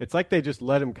it's like they just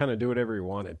let him kind of do whatever he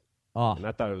wanted. Oh, and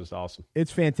I thought it was awesome.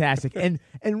 It's fantastic. and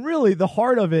really the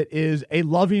heart of it is a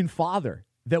loving father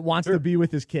that wants to be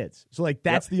with his kids. So like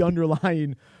that's the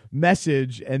underlying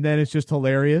message, and then it's just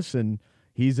hilarious, and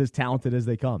he's as talented as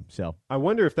they come. So I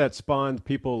wonder if that spawned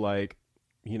people like,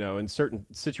 in certain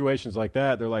situations like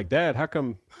that, they're like, Dad, how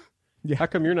come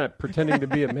you're not pretending to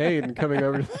be a maid and coming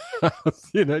over to the house?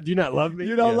 Do you not love me?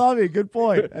 You don't love me. Good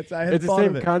point. It's the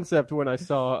same concept when I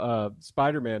saw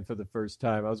Spider-Man for the first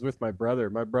time. I was with my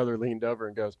brother. My brother leaned over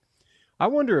and goes, I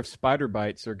wonder if spider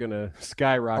bites are going to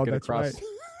skyrocket across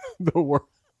the world.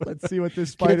 Let's see what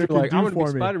this spider can do I'm for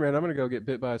me. Spider-Man. I'm going to go get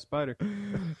bit by a spider.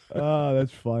 Oh,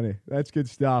 that's funny. That's good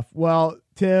stuff. Well,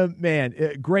 Tim, man,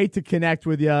 great to connect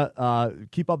with you.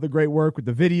 Keep up the great work with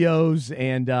the videos,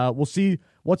 and we'll see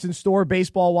what's in store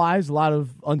baseball-wise. A lot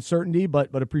of uncertainty, but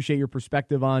appreciate your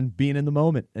perspective on being in the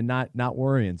moment and not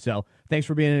worrying. So thanks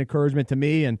for being an encouragement to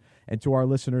me and to our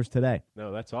listeners today.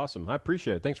 No, that's awesome. I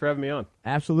appreciate it. Thanks for having me on.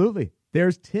 Absolutely.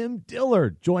 There's Tim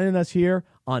Dillard joining us here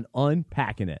on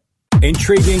Unpacking It.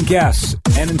 Intriguing guests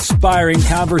and inspiring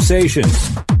conversations.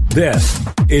 This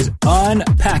is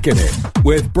Unpacking It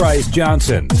with Bryce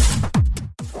Johnson.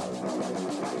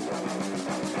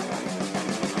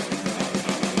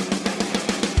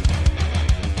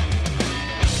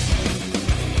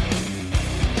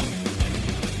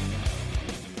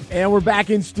 And we're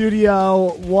back in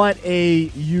studio. What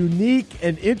a unique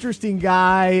and interesting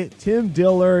guy, Tim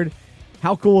Dillard.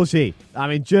 How cool is he? I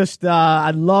mean, I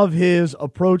love his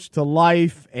approach to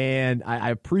life, and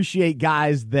I appreciate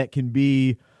guys that can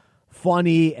be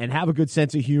funny and have a good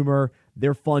sense of humor.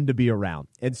 They're fun to be around.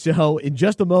 And so in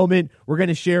just a moment, we're going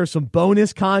to share some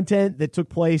bonus content that took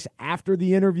place after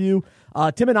the interview.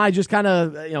 Tim and I just kind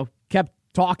of, kept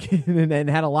talking and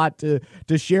had a lot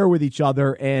to share with each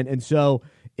other. And so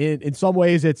in some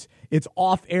ways it's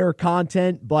off-air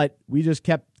content, but we just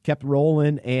kept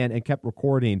rolling and kept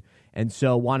recording. And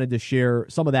so wanted to share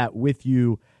some of that with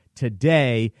you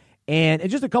today. And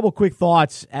just a couple quick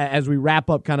thoughts as we wrap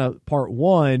up kind of part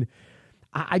one.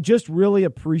 I just really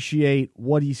appreciate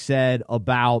what he said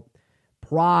about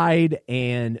pride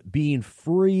and being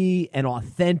free and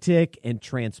authentic and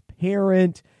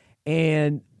transparent,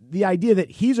 and the idea that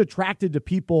he's attracted to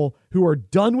people who are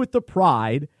done with the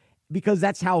pride because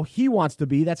that's how he wants to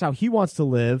be, that's how he wants to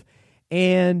live.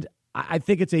 And I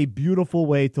think it's a beautiful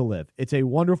way to live. It's a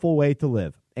wonderful way to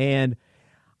live. And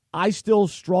I still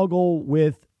struggle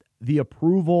with the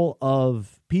approval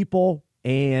of people.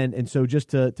 And so just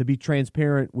to be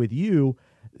transparent with you,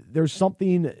 there's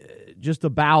something just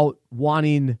about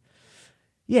wanting,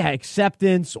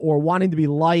 acceptance or wanting to be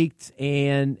liked.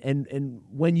 And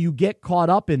when you get caught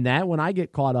up in that, when I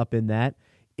get caught up in that,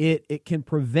 it can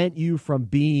prevent you from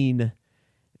being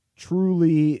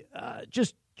truly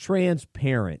just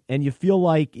transparent, and you feel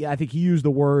like, I think he used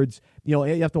the words, you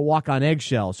have to walk on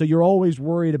eggshells. So you're always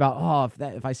worried about,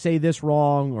 if I say this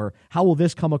wrong, or how will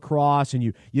this come across, and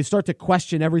you start to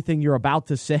question everything you're about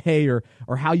to say, or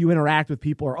how you interact with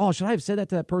people, or should I have said that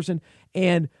to that person?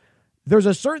 And there's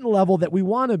a certain level that we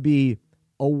want to be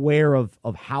aware of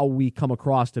how we come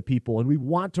across to people, and we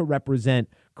want to represent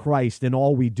Christ in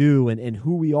all we do and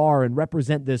who we are, and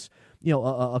represent this,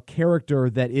 a character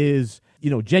that is,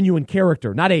 genuine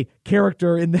character, not a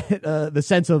character in the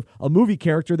sense of a movie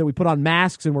character that we put on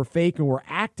masks and we're fake and we're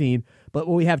acting, but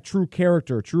when we have true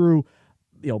character, true,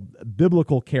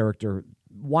 biblical character,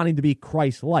 wanting to be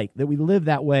Christ-like, that we live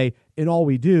that way in all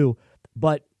we do,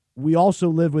 but we also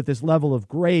live with this level of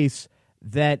grace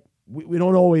that we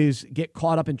don't always get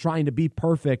caught up in trying to be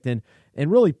perfect and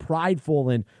really prideful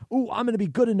and, I'm going to be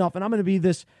good enough and I'm going to be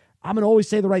this, I'm going to always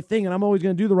say the right thing and I'm always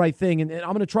going to do the right thing and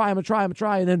I'm going to try.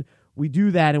 And then we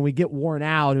do that and we get worn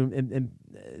out and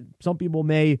some people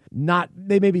may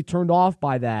be turned off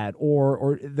by that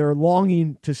or they're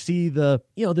longing to see the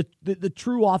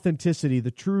true authenticity,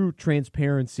 the true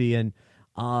transparency, and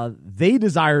they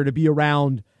desire to be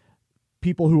around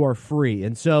people who are free.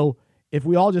 And so if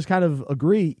we all just kind of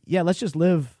agree, let's just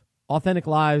live authentic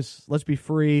lives, let's be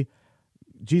free.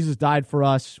 Jesus died for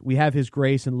us. We have his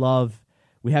grace and love.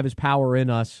 We have his power in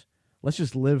us. Let's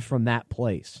just live from that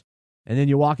place. And then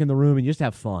you walk in the room and you just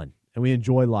have fun. And we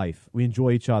enjoy life. We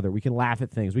enjoy each other. We can laugh at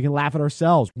things. We can laugh at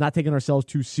ourselves, not taking ourselves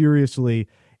too seriously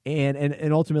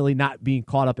and ultimately not being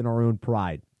caught up in our own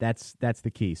pride. That's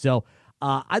the key. So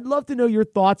I'd love to know your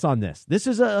thoughts on this. This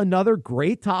is another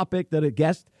great topic that a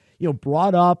guest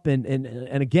brought up. And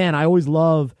again, I always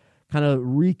love kind of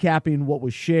recapping what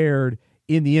was shared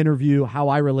in the interview, how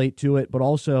I relate to it, but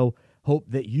also hope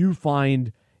that you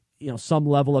find some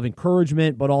level of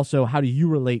encouragement, but also how do you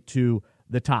relate to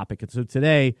the topic. And so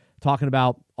today, talking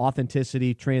about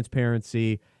authenticity,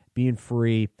 transparency, being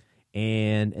free,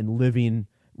 and living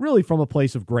really from a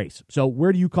place of grace. So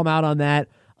where do you come out on that?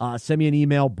 Send me an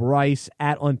email,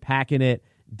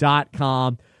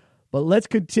 bryce@unpackingit.com. But let's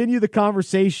continue the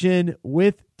conversation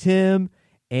with Tim,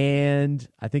 and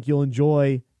I think you'll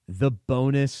enjoy the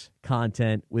bonus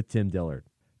content with Tim Dillard.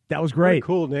 That was great. What a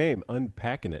cool name,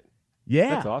 Unpacking It.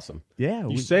 Yeah. That's awesome. Yeah.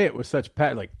 You say it with such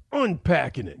like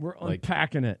unpacking it. We're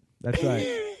unpacking it. That's right.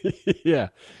 Yeah.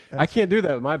 I can't do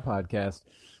that with my podcast.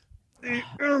 The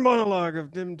inner monologue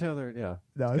of Tim Dillard. Yeah.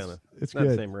 No, it's not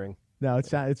good. The same ring. No, it's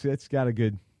got a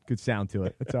good sound to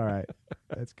it. It's all right.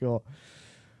 That's cool.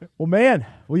 Well, man.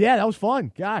 Well, yeah, that was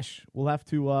fun. Gosh, we'll have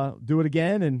to do it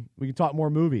again, and we can talk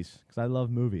more movies because I love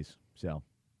movies. So,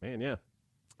 man, yeah.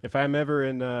 If I'm ever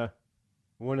in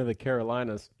one of the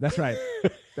Carolinas, that's right.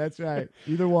 That's right.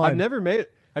 Either one. I've never made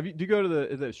it. Do you go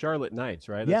to the Charlotte Knights?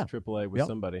 Right. That's AAA with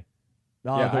somebody.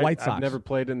 The White Sox. I've never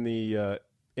played in the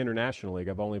International League.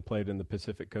 I've only played in the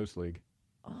Pacific Coast League.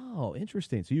 Oh,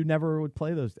 interesting. So you never would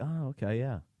play those? Oh, okay,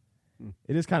 yeah.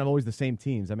 It is kind of always the same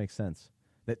teams. That makes sense.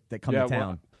 That come to town.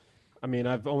 Well, I mean,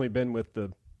 I've only been with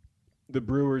the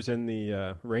Brewers and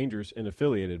the Rangers in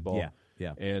affiliated ball.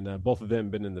 Yeah. And both of them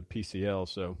been in the PCL.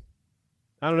 So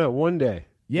I don't know. One day,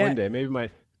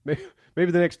 maybe the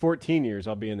next 14 years,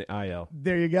 I'll be in the IL.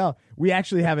 There you go. We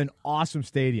actually have an awesome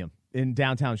stadium in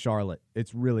downtown Charlotte.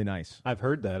 It's really nice. I've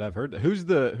heard that. Who's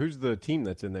the team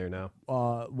that's in there now?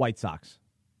 White Sox.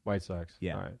 White Sox.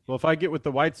 Yeah. All right. Well, if I get with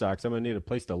the White Sox, I'm gonna need a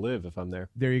place to live if I'm there.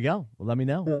 There you go. Well, let me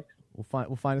know. Yeah.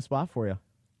 We'll find a spot for you.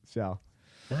 So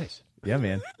nice. Yeah,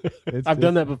 man. I've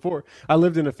done that before. I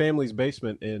lived in a family's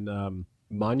basement in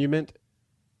Monument,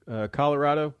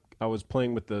 Colorado. I was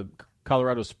playing with the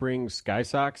Colorado Springs Sky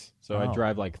Sox, so I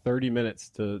drive like 30 minutes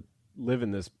to live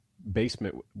in this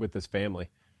basement with this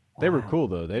family. They were cool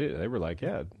though. They were like,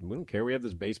 yeah, we don't care. We have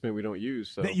this basement we don't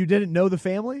use. So you didn't know the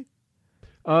family?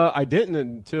 I didn't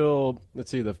until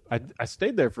I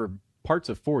stayed there for parts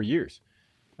of 4 years,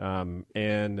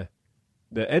 and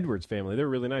the Edwards family, they were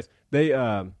really nice. They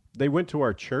went to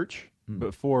our church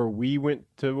before we went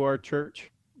to our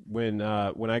church. When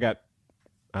I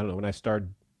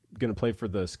started going to play for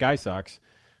the Sky Sox,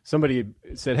 somebody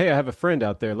said, "Hey, I have a friend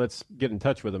out there. Let's get in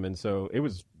touch with him." And so it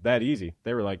was that easy.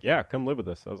 They were like, "Yeah, come live with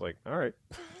us." I was like, "All right."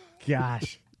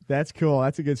 Gosh, that's cool.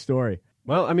 That's a good story.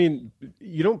 Well, I mean,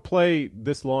 you don't play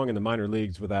this long in the minor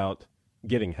leagues without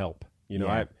getting help.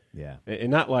 And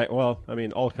not like, well, I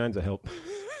mean, all kinds of help,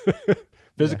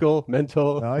 physical,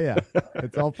 mental. Oh yeah,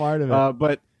 it's all part of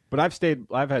it. But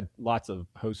I've had lots of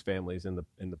host families in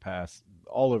the past,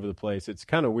 all over the place. It's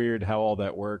kind of weird how all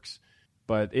that works,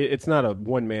 but it's not a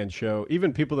one-man show.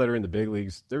 Even people that are in the big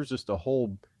leagues, there's just a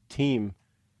whole team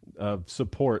of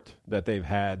support that they've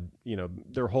had,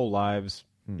 their whole lives.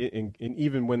 And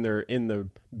even when they're in the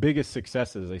biggest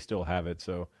successes, they still have it.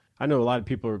 So I know a lot of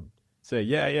people say,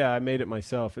 yeah, I made it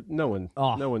myself. No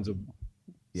one's a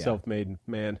self-made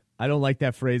man. I don't like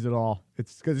that phrase at all.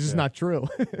 It's because it's just not true.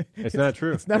 It's not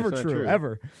true. It's never true,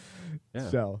 ever. Yeah.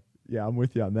 So, yeah, I'm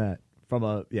with you on that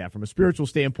from a spiritual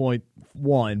standpoint,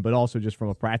 one, but also just from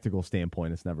a practical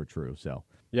standpoint, it's never true. So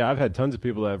yeah, I've had tons of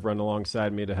people that have run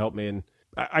alongside me to help me, and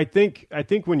I think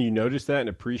when you notice that and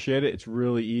appreciate it, it's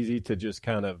really easy to just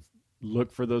kind of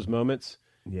look for those moments.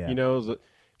 Yeah, you know,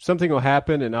 something will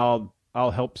happen, and I'll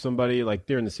help somebody like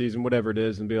during the season, whatever it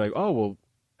is, and be like, oh well,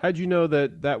 how'd you know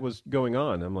that was going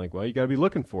on? I'm like, well, you got to be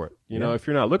looking for it. You know, if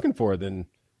you're not looking for it, then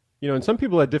and some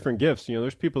people have different gifts.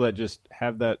 There's people that just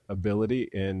have that ability,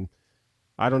 and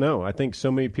I don't know. I think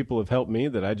so many people have helped me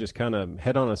that I just kind of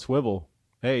head on a swivel.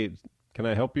 Hey, can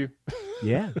I help you?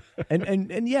 Yeah.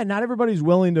 And yeah, not everybody's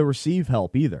willing to receive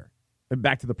help either. And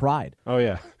back to the pride. Oh,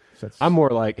 yeah. I'm more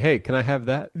like, hey, can I have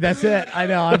that? That's it. I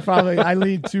know. I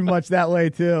lean too much that way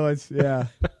too.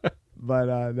 But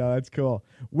no, that's cool.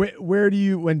 Where do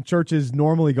you, when church is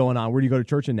normally going on, where do you go to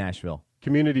church in Nashville?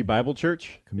 Community Bible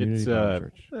Church. Bible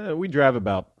Church. We drive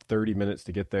about 30 minutes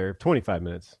to get there, 25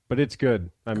 minutes, but it's good.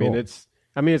 I mean, it's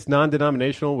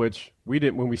non-denominational, which we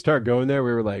didn't, when we started going there,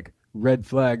 we were like, red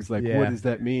flags, like, what does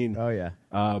that mean? Oh, yeah.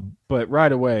 But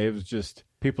right away, it was just,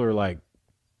 people are like,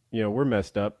 we're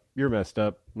messed up. You're messed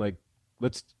up. Like,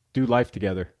 let's do life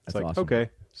together. It's that's like, awesome. Okay,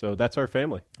 so that's our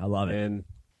family. I love it. And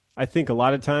I think a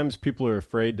lot of times people are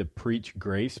afraid to preach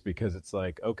grace because it's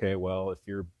like, okay, well, if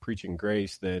you're preaching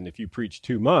grace, then if you preach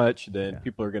too much, then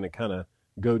people are going to kind of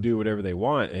go do whatever they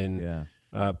want. And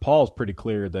Paul's pretty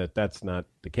clear that that's not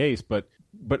the case. But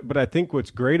I think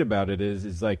what's great about it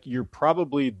is like you're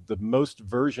probably the most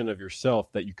version of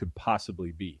yourself that you could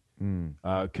possibly be.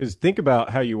 Because think about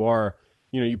how you are.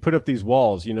 You put up these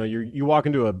walls. You walk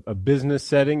into a business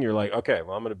setting. You're like, okay,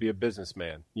 well, I'm going to be a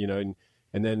businessman.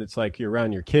 And then it's like you're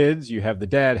around your kids. You have the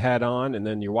dad hat on, and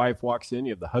then your wife walks in.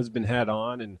 You have the husband hat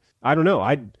on, and I don't know.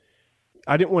 I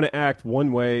didn't want to act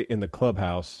one way in the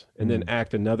clubhouse and then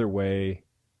act another way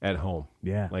at home.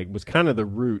 Yeah, like was kind of the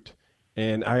root.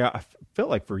 And I felt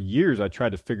like for years I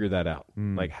tried to figure that out.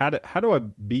 Like how do I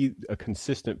be a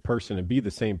consistent person and be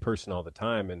the same person all the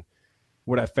time? And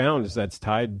what I found is that's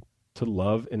tied to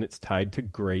love and it's tied to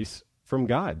grace from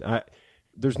God.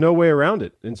 There's no way around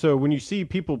it. And so when you see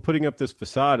people putting up this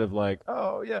facade of like,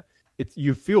 oh yeah,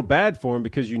 you feel bad for them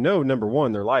because number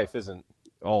one, their life isn't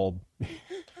all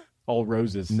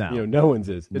roses. No. No one's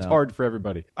is. It's hard for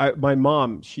everybody. My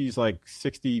mom, she's like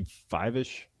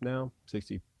 65-ish now,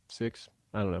 66.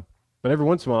 I don't know. But every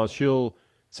once in a while, she'll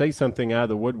say something out of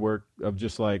the woodwork of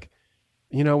just like,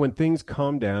 when things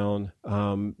calm down,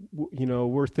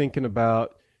 we're thinking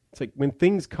about, it's like when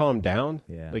things calm down,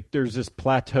 like there's this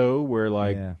plateau where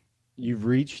like you've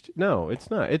reached. No,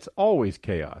 it's not. It's always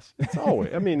chaos. It's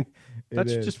always, I mean,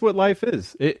 that's just what life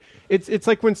is. It's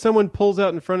like when someone pulls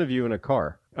out in front of you in a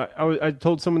car. I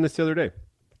told someone this the other day.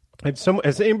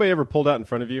 Has anybody ever pulled out in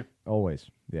front of you?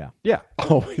 Always. Yeah. Yeah.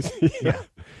 Always. Yeah.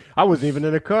 I wasn't even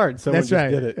in a car and someone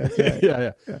just did it. That's right.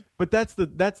 Yeah. But that's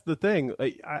the thing.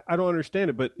 Like, I don't understand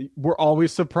it, but we're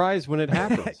always surprised when it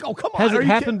happens. Oh, come on. Has it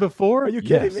happened before? Are you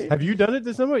kidding me? Have you done it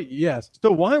to somebody? Yes.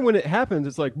 So why when it happens,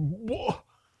 it's like, whoa.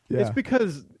 Yeah. It's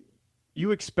because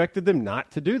you expected them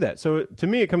not to do that. So to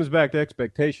me, it comes back to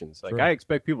expectations. Like I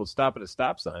expect people to stop at a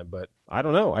stop sign, but I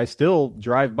don't know. I still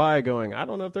drive by going, I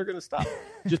don't know if they're going to stop.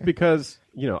 Just because,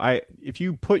 if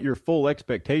you put your full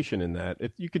expectation in that,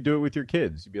 if you could do it with your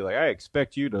kids, you'd be like, I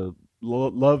expect you to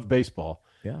love baseball.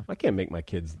 Yeah. I can't make my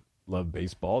kids love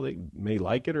baseball. They may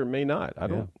like it or may not.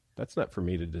 That's not for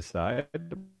me to decide.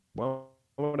 Why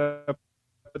would I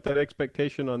put that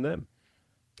expectation on them?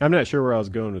 I'm not sure where I was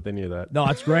going with any of that. No,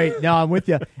 that's great. No, I'm with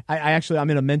you. I'm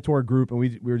in a mentor group, and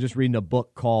we were just reading a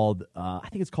book called, I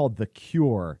think it's called The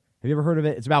Cure. Have you ever heard of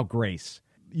it? It's about grace.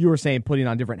 You were saying putting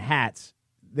on different hats.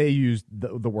 They used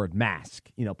the word mask,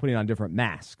 putting on different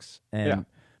masks. And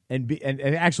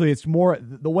actually it's more,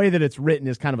 the way that it's written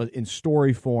is kind of in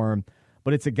story form,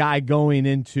 but it's a guy going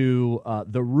into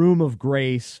the room of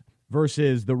grace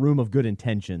versus the room of good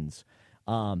intentions.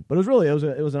 But it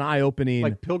was an eye-opening,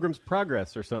 like Pilgrim's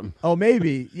Progress or something. Oh,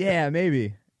 maybe. Yeah,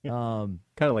 maybe. Kind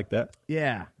of like that.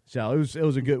 Yeah. So it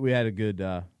was a good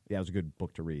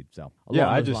book to read. So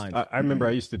I remember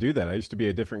I used to do that. I used to be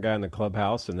a different guy in the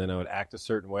clubhouse, and then I would act a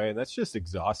certain way, and that's just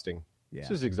exhausting. Yeah. It's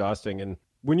just exhausting. And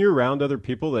when you're around other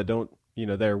people that don't,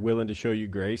 they're willing to show you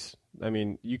grace. I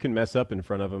mean, you can mess up in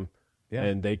front of them,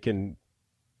 and they can.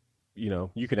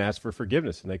 You can ask for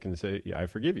forgiveness and they can say, I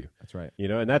forgive you. That's right.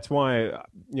 And that's why,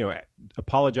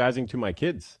 apologizing to my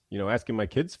kids, asking my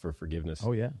kids for forgiveness.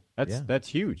 Oh, yeah. That's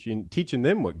huge. And teaching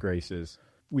them what grace is.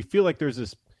 We feel like there's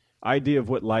this idea of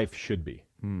what life should be.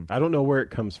 I don't know where it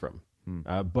comes from,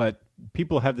 but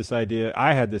people have this idea.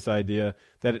 I had this idea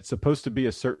that it's supposed to be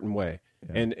a certain way.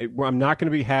 Yeah. And I'm not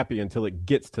going to be happy until it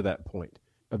gets to that point.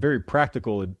 A very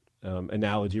practical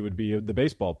analogy would be the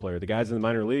baseball player. The guys in the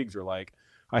minor leagues are like,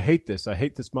 I hate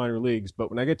this minor leagues, but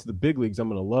when I get to the big leagues, I'm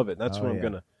going to love it. And that's what I'm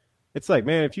going to. It's like,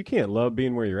 man, if you can't love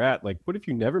being where you're at, like, what if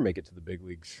you never make it to the big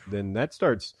leagues?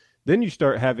 Then you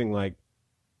start having, like,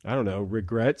 I don't know,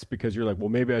 regrets because you're like, well,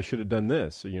 maybe I should have done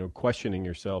this, questioning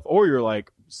yourself. Or you're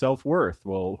like, self-worth.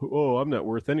 Well, I'm not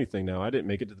worth anything now. I didn't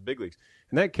make it to the big leagues.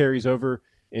 And that carries over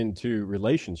into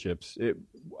relationships.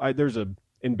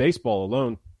 In baseball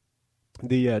alone,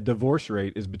 the divorce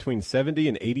rate is between 70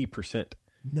 and 80%.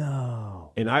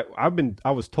 No. And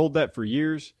I was told that for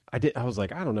years. I was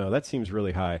like, I don't know, that seems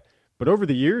really high. But over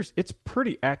the years, it's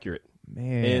pretty accurate.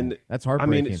 Man, and that's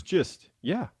heartbreaking. I mean, it's just,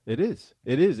 it is.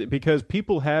 It is because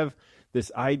people have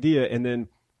this idea and then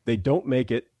they don't make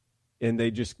it and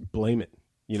they just blame it,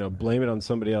 blame it on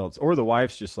somebody else. Or the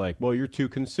wife's just like, well, you're too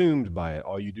consumed by it.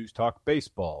 All you do is talk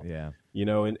baseball. Yeah.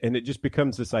 And it just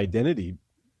becomes this identity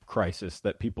crisis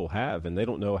that people have and they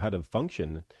don't know how to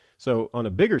function. So on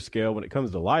a bigger scale, when it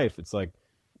comes to life, it's like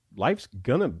life's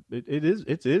it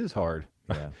is hard.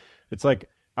 Yeah. It's like,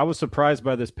 I was surprised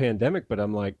by this pandemic, but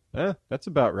I'm like, that's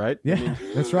about right. Yeah, I mean,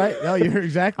 that's right. No, you're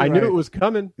exactly right. I knew it was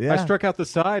coming. Yeah. I struck out the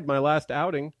side my last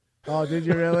outing. Oh, did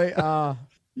you really? I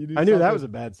knew that was a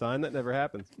bad sign. That never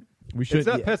happens. It's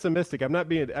not pessimistic. I'm not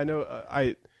being, I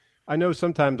know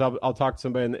sometimes I'll talk to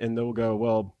somebody and they'll go,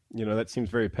 well, that seems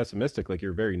very pessimistic. Like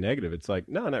you're very negative. It's like,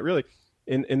 no, not really.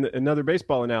 In another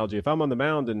baseball analogy, if I'm on the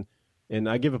mound and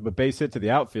I give up a base hit to the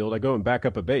outfield, I go and back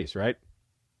up a base, right?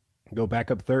 Go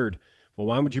back up third. Well,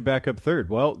 why would you back up third?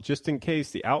 Well, just in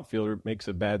case the outfielder makes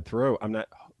a bad throw. I'm not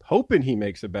hoping he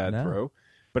makes a bad throw,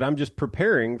 but I'm just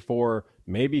preparing for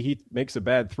maybe he makes a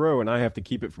bad throw and I have to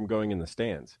keep it from going in the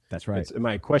stands. That's right. Am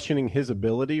I questioning his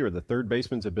ability or the third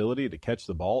baseman's ability to catch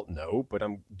the ball? No, but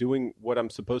I'm doing what I'm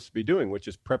supposed to be doing, which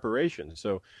is preparation.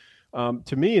 So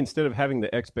to me, instead of having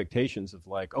the expectations of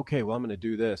like, okay, well, I'm going to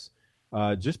do this,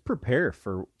 just prepare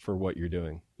for what you're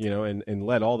doing, and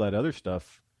let all that other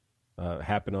stuff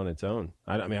happen on its own.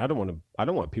 I don't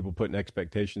want people putting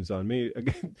expectations on me.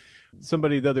 Again,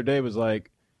 somebody the other day was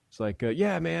like,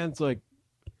 yeah, man,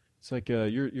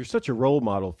 you're such a role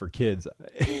model for kids.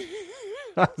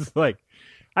 I was like,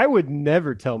 I would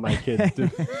never tell my kids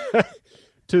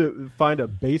to find a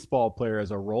baseball player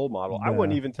as a role model. Yeah. I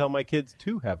wouldn't even tell my kids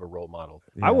to have a role model.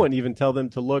 Yeah. I wouldn't even tell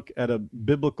them to look at a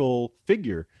biblical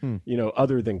figure,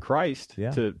 other than Christ,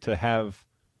 to have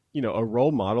a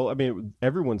role model. I mean,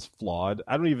 everyone's flawed.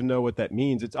 I don't even know what that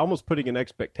means. It's almost putting an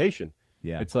expectation.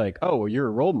 Yeah. It's like, oh, well, you're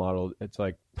a role model. It's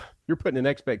like, you're putting an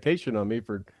expectation on me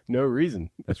for no reason.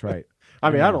 That's right. I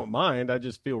mean, I don't mind. I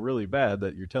just feel really bad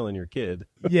that you're telling your kid.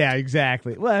 Yeah,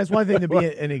 exactly. Well, it's one thing to be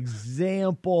an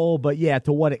example, but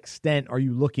to what extent are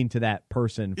you looking to that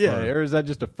person? Or is that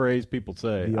just a phrase people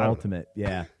say? The ultimate,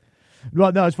 yeah.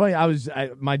 Well, no, it's funny.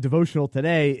 My devotional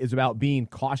today is about being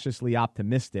cautiously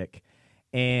optimistic.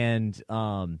 And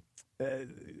I'm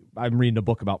reading a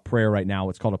book about prayer right now.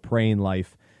 It's called A Praying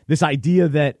Life. This idea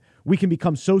that we can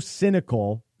become so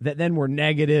cynical that then we're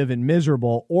negative and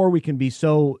miserable, or we can be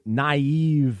so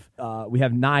naive. We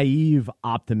have naive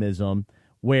optimism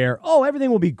where, everything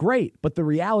will be great. But the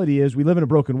reality is we live in a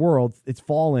broken world. It's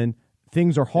fallen.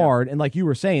 Things are hard. Yeah. And like you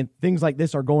were saying, things like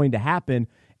this are going to happen.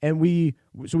 And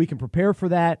so we can prepare for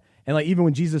that. And like even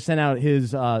when Jesus sent out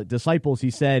his disciples,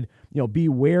 he said, be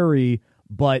wary,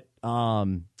 but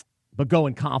go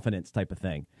in confidence type of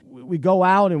thing. We go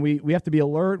out and we have to be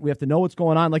alert. We have to know what's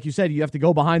going on. Like you said, you have to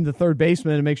go behind the third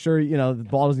baseman and make sure, the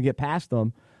ball doesn't get past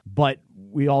them. But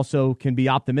we also can be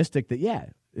optimistic that,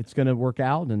 it's going to work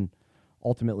out and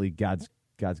ultimately God's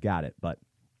got it. But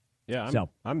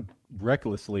I'm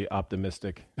recklessly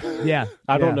optimistic. Yeah.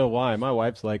 I don't know why. My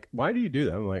wife's like, why do you do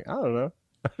that? I'm like, I don't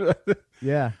know.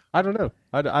 Yeah. I don't know.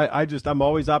 I'm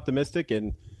always optimistic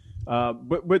and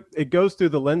but it goes through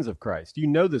the lens of Christ.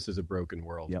 This is a broken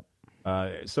world. Yep.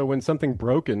 So when something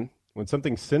broken, when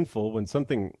something sinful, when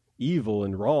something evil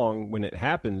and wrong, when it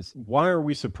happens, why are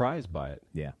we surprised by it?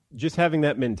 Yeah. Just having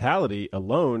that mentality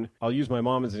alone, I'll use my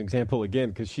mom as an example again,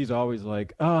 because she's always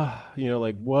like,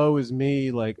 like, woe is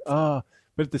me, like,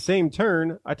 But at the same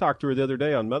turn, I talked to her the other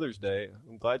day on Mother's Day.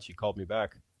 I'm glad she called me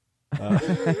back.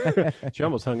 She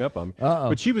almost hung up on me. Uh-oh.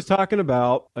 But she was talking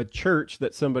about a church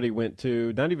that somebody went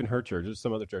to, not even her church, it was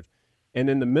some other church. And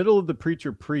in the middle of the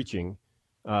preacher preaching,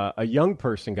 a young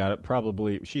person got up,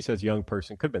 probably, she says young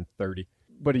person, could have been 30.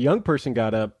 But a young person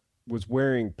got up, was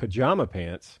wearing pajama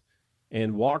pants,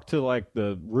 and walked to like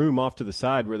the room off to the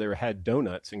side where they had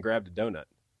donuts and grabbed a donut.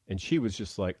 And she was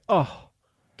just like, oh,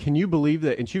 can you believe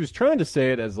that? And she was trying to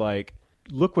say it as like,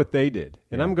 look what they did.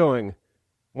 And I'm going,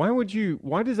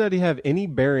 why does that have any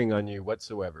bearing on you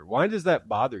whatsoever? Why does that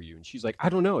bother you? And she's like, I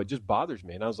don't know. It just bothers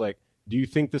me. And I was like, do you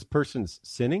think this person's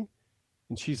sinning?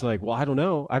 And she's like, well, I don't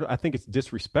know. I think it's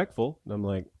disrespectful. And I'm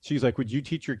like, she's like, would you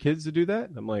teach your kids to do that?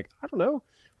 And I'm like, I don't know.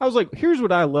 I was like, here's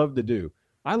what I love to do.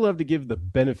 I love to give the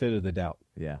benefit of the doubt.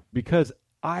 Yeah. Because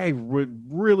I would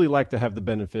really like to have the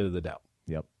benefit of the doubt.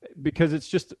 Yep. Because it's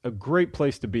just a great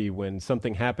place to be when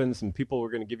something happens and people are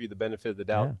going to give you the benefit of the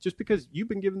doubt just because you've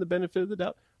been given the benefit of the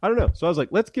doubt. I don't know. So I was like,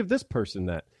 let's give this person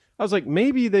that. I was like,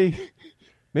 maybe they're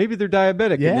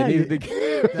diabetic and they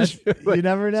need you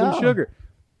never know. Some sugar.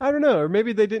 I don't know. Or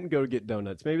maybe they didn't go to get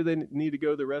donuts. Maybe they need to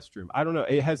go to the restroom. I don't know.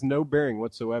 It has no bearing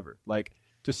whatsoever. Like,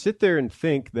 to sit there and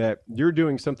think that you're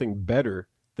doing something better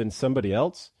than somebody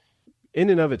else in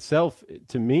and of itself,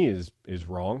 to me, is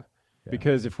wrong. Yeah.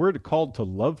 Because if we're called to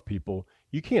love people,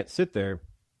 you can't sit there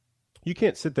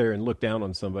and look down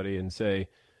on somebody and say,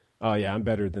 oh yeah, I'm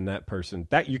better than that person.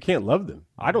 That you can't love them.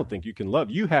 I don't think you can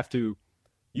love. You have to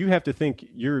think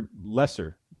you're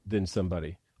lesser than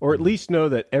somebody, or at least know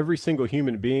that every single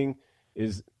human being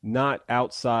is not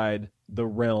outside the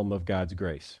realm of God's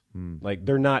grace. Like,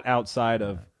 they're not outside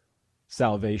of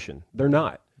salvation. They're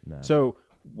not. No. So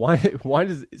why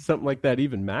does something like that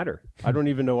even matter? I don't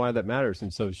even know why that matters.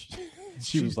 And so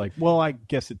she was like, well, I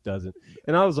guess it doesn't.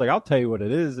 And I was like, I'll tell you what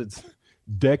it is. It's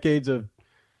decades of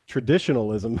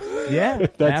traditionalism. Yeah.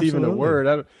 If that's absolutely even a word.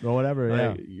 Or whatever.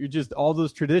 Yeah. You're just all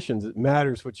those traditions. It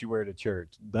matters what you wear to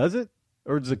church. Does it?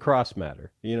 Or does the cross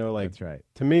matter? You know, like, that's right.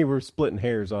 To me, we're splitting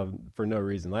hairs for no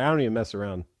reason. Like, I don't even mess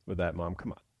around with that, Mom.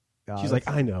 Come on. She's like,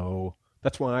 I know.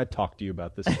 That's why I talk to you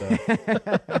about this stuff.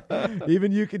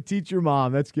 Even you could teach your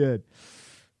mom. That's good.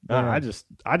 I just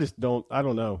don't. I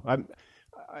don't know.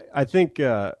 I think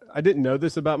I didn't know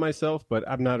this about myself, but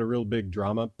I'm not a real big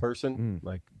drama person.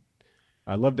 Like,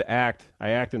 I love to act. I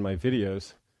act in my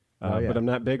videos, but I'm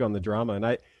not big on the drama. And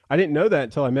I didn't know that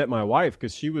until I met my wife,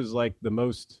 because she was like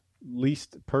the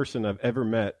least person I've ever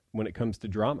met when it comes to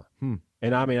drama.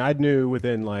 And I mean, I knew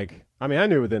within like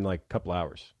a couple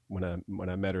hours when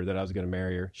I met her that I was going to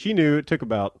marry her. She knew. It took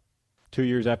about 2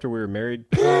 years after we were married.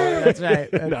 That's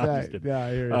right. That's no, right. Yeah,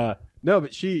 I hear you. No,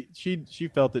 but she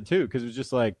felt it too, because it was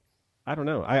just like, I don't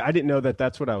know. I didn't know that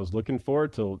that's what I was looking for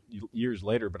till years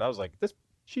later. But I was like,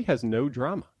 she has no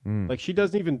drama. Like, she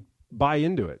doesn't even buy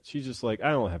into it. She's just like,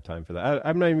 I don't have time for that.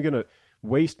 I'm not even going to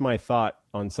waste my thought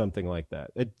on something like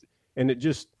that.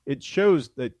 It shows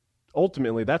that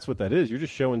ultimately that's what that is. You're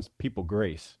just showing people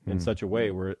grace in such a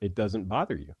way where it doesn't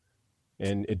bother you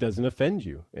and it doesn't offend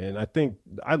you. And I think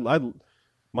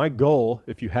my goal,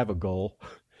 if you have a goal,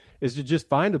 is to just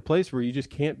find a place where you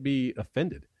just can't be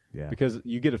offended. Yeah. Because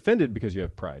you get offended because you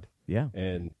have pride. Yeah.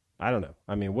 And I don't know.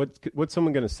 I mean, what's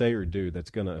someone going to say or do that's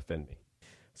going to offend me?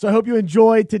 So I hope you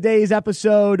enjoyed today's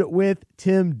episode with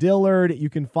Tim Dillard. You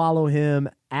can follow him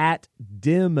at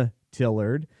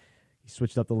DimTillard. He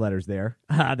switched up the letters there.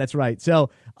 That's right.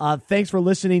 So thanks for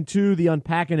listening to the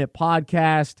Unpacking It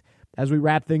podcast. As we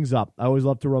wrap things up, I always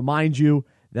love to remind you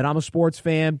that I'm a sports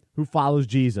fan who follows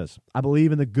Jesus. I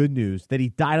believe in the good news that he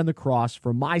died on the cross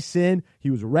for my sin. He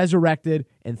was resurrected,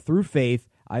 and through faith,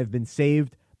 I have been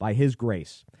saved by his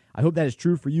grace. I hope that is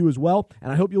true for you as well,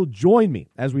 and I hope you'll join me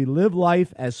as we live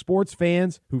life as sports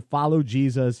fans who follow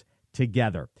Jesus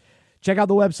together. Check out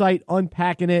the website,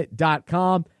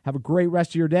 unpackingit.com. Have a great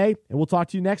rest of your day, and we'll talk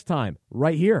to you next time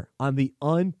right here on the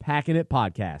Unpacking It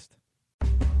podcast.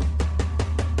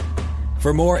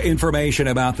 For more information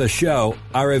about the show,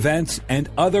 our events, and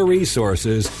other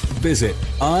resources, visit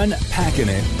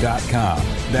unpackingit.com.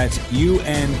 That's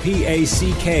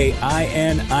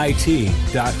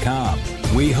unpackingit.com.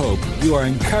 We hope you are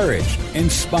encouraged,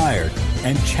 inspired,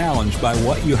 and challenged by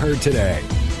what you heard today.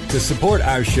 To support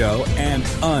our show and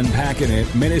Unpacking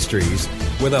It Ministries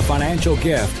with a financial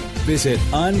gift, visit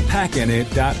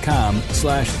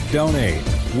unpackingit.com/donate.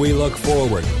 We look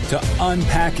forward to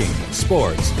unpacking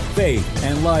sports, faith,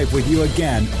 and life with you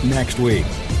again next week.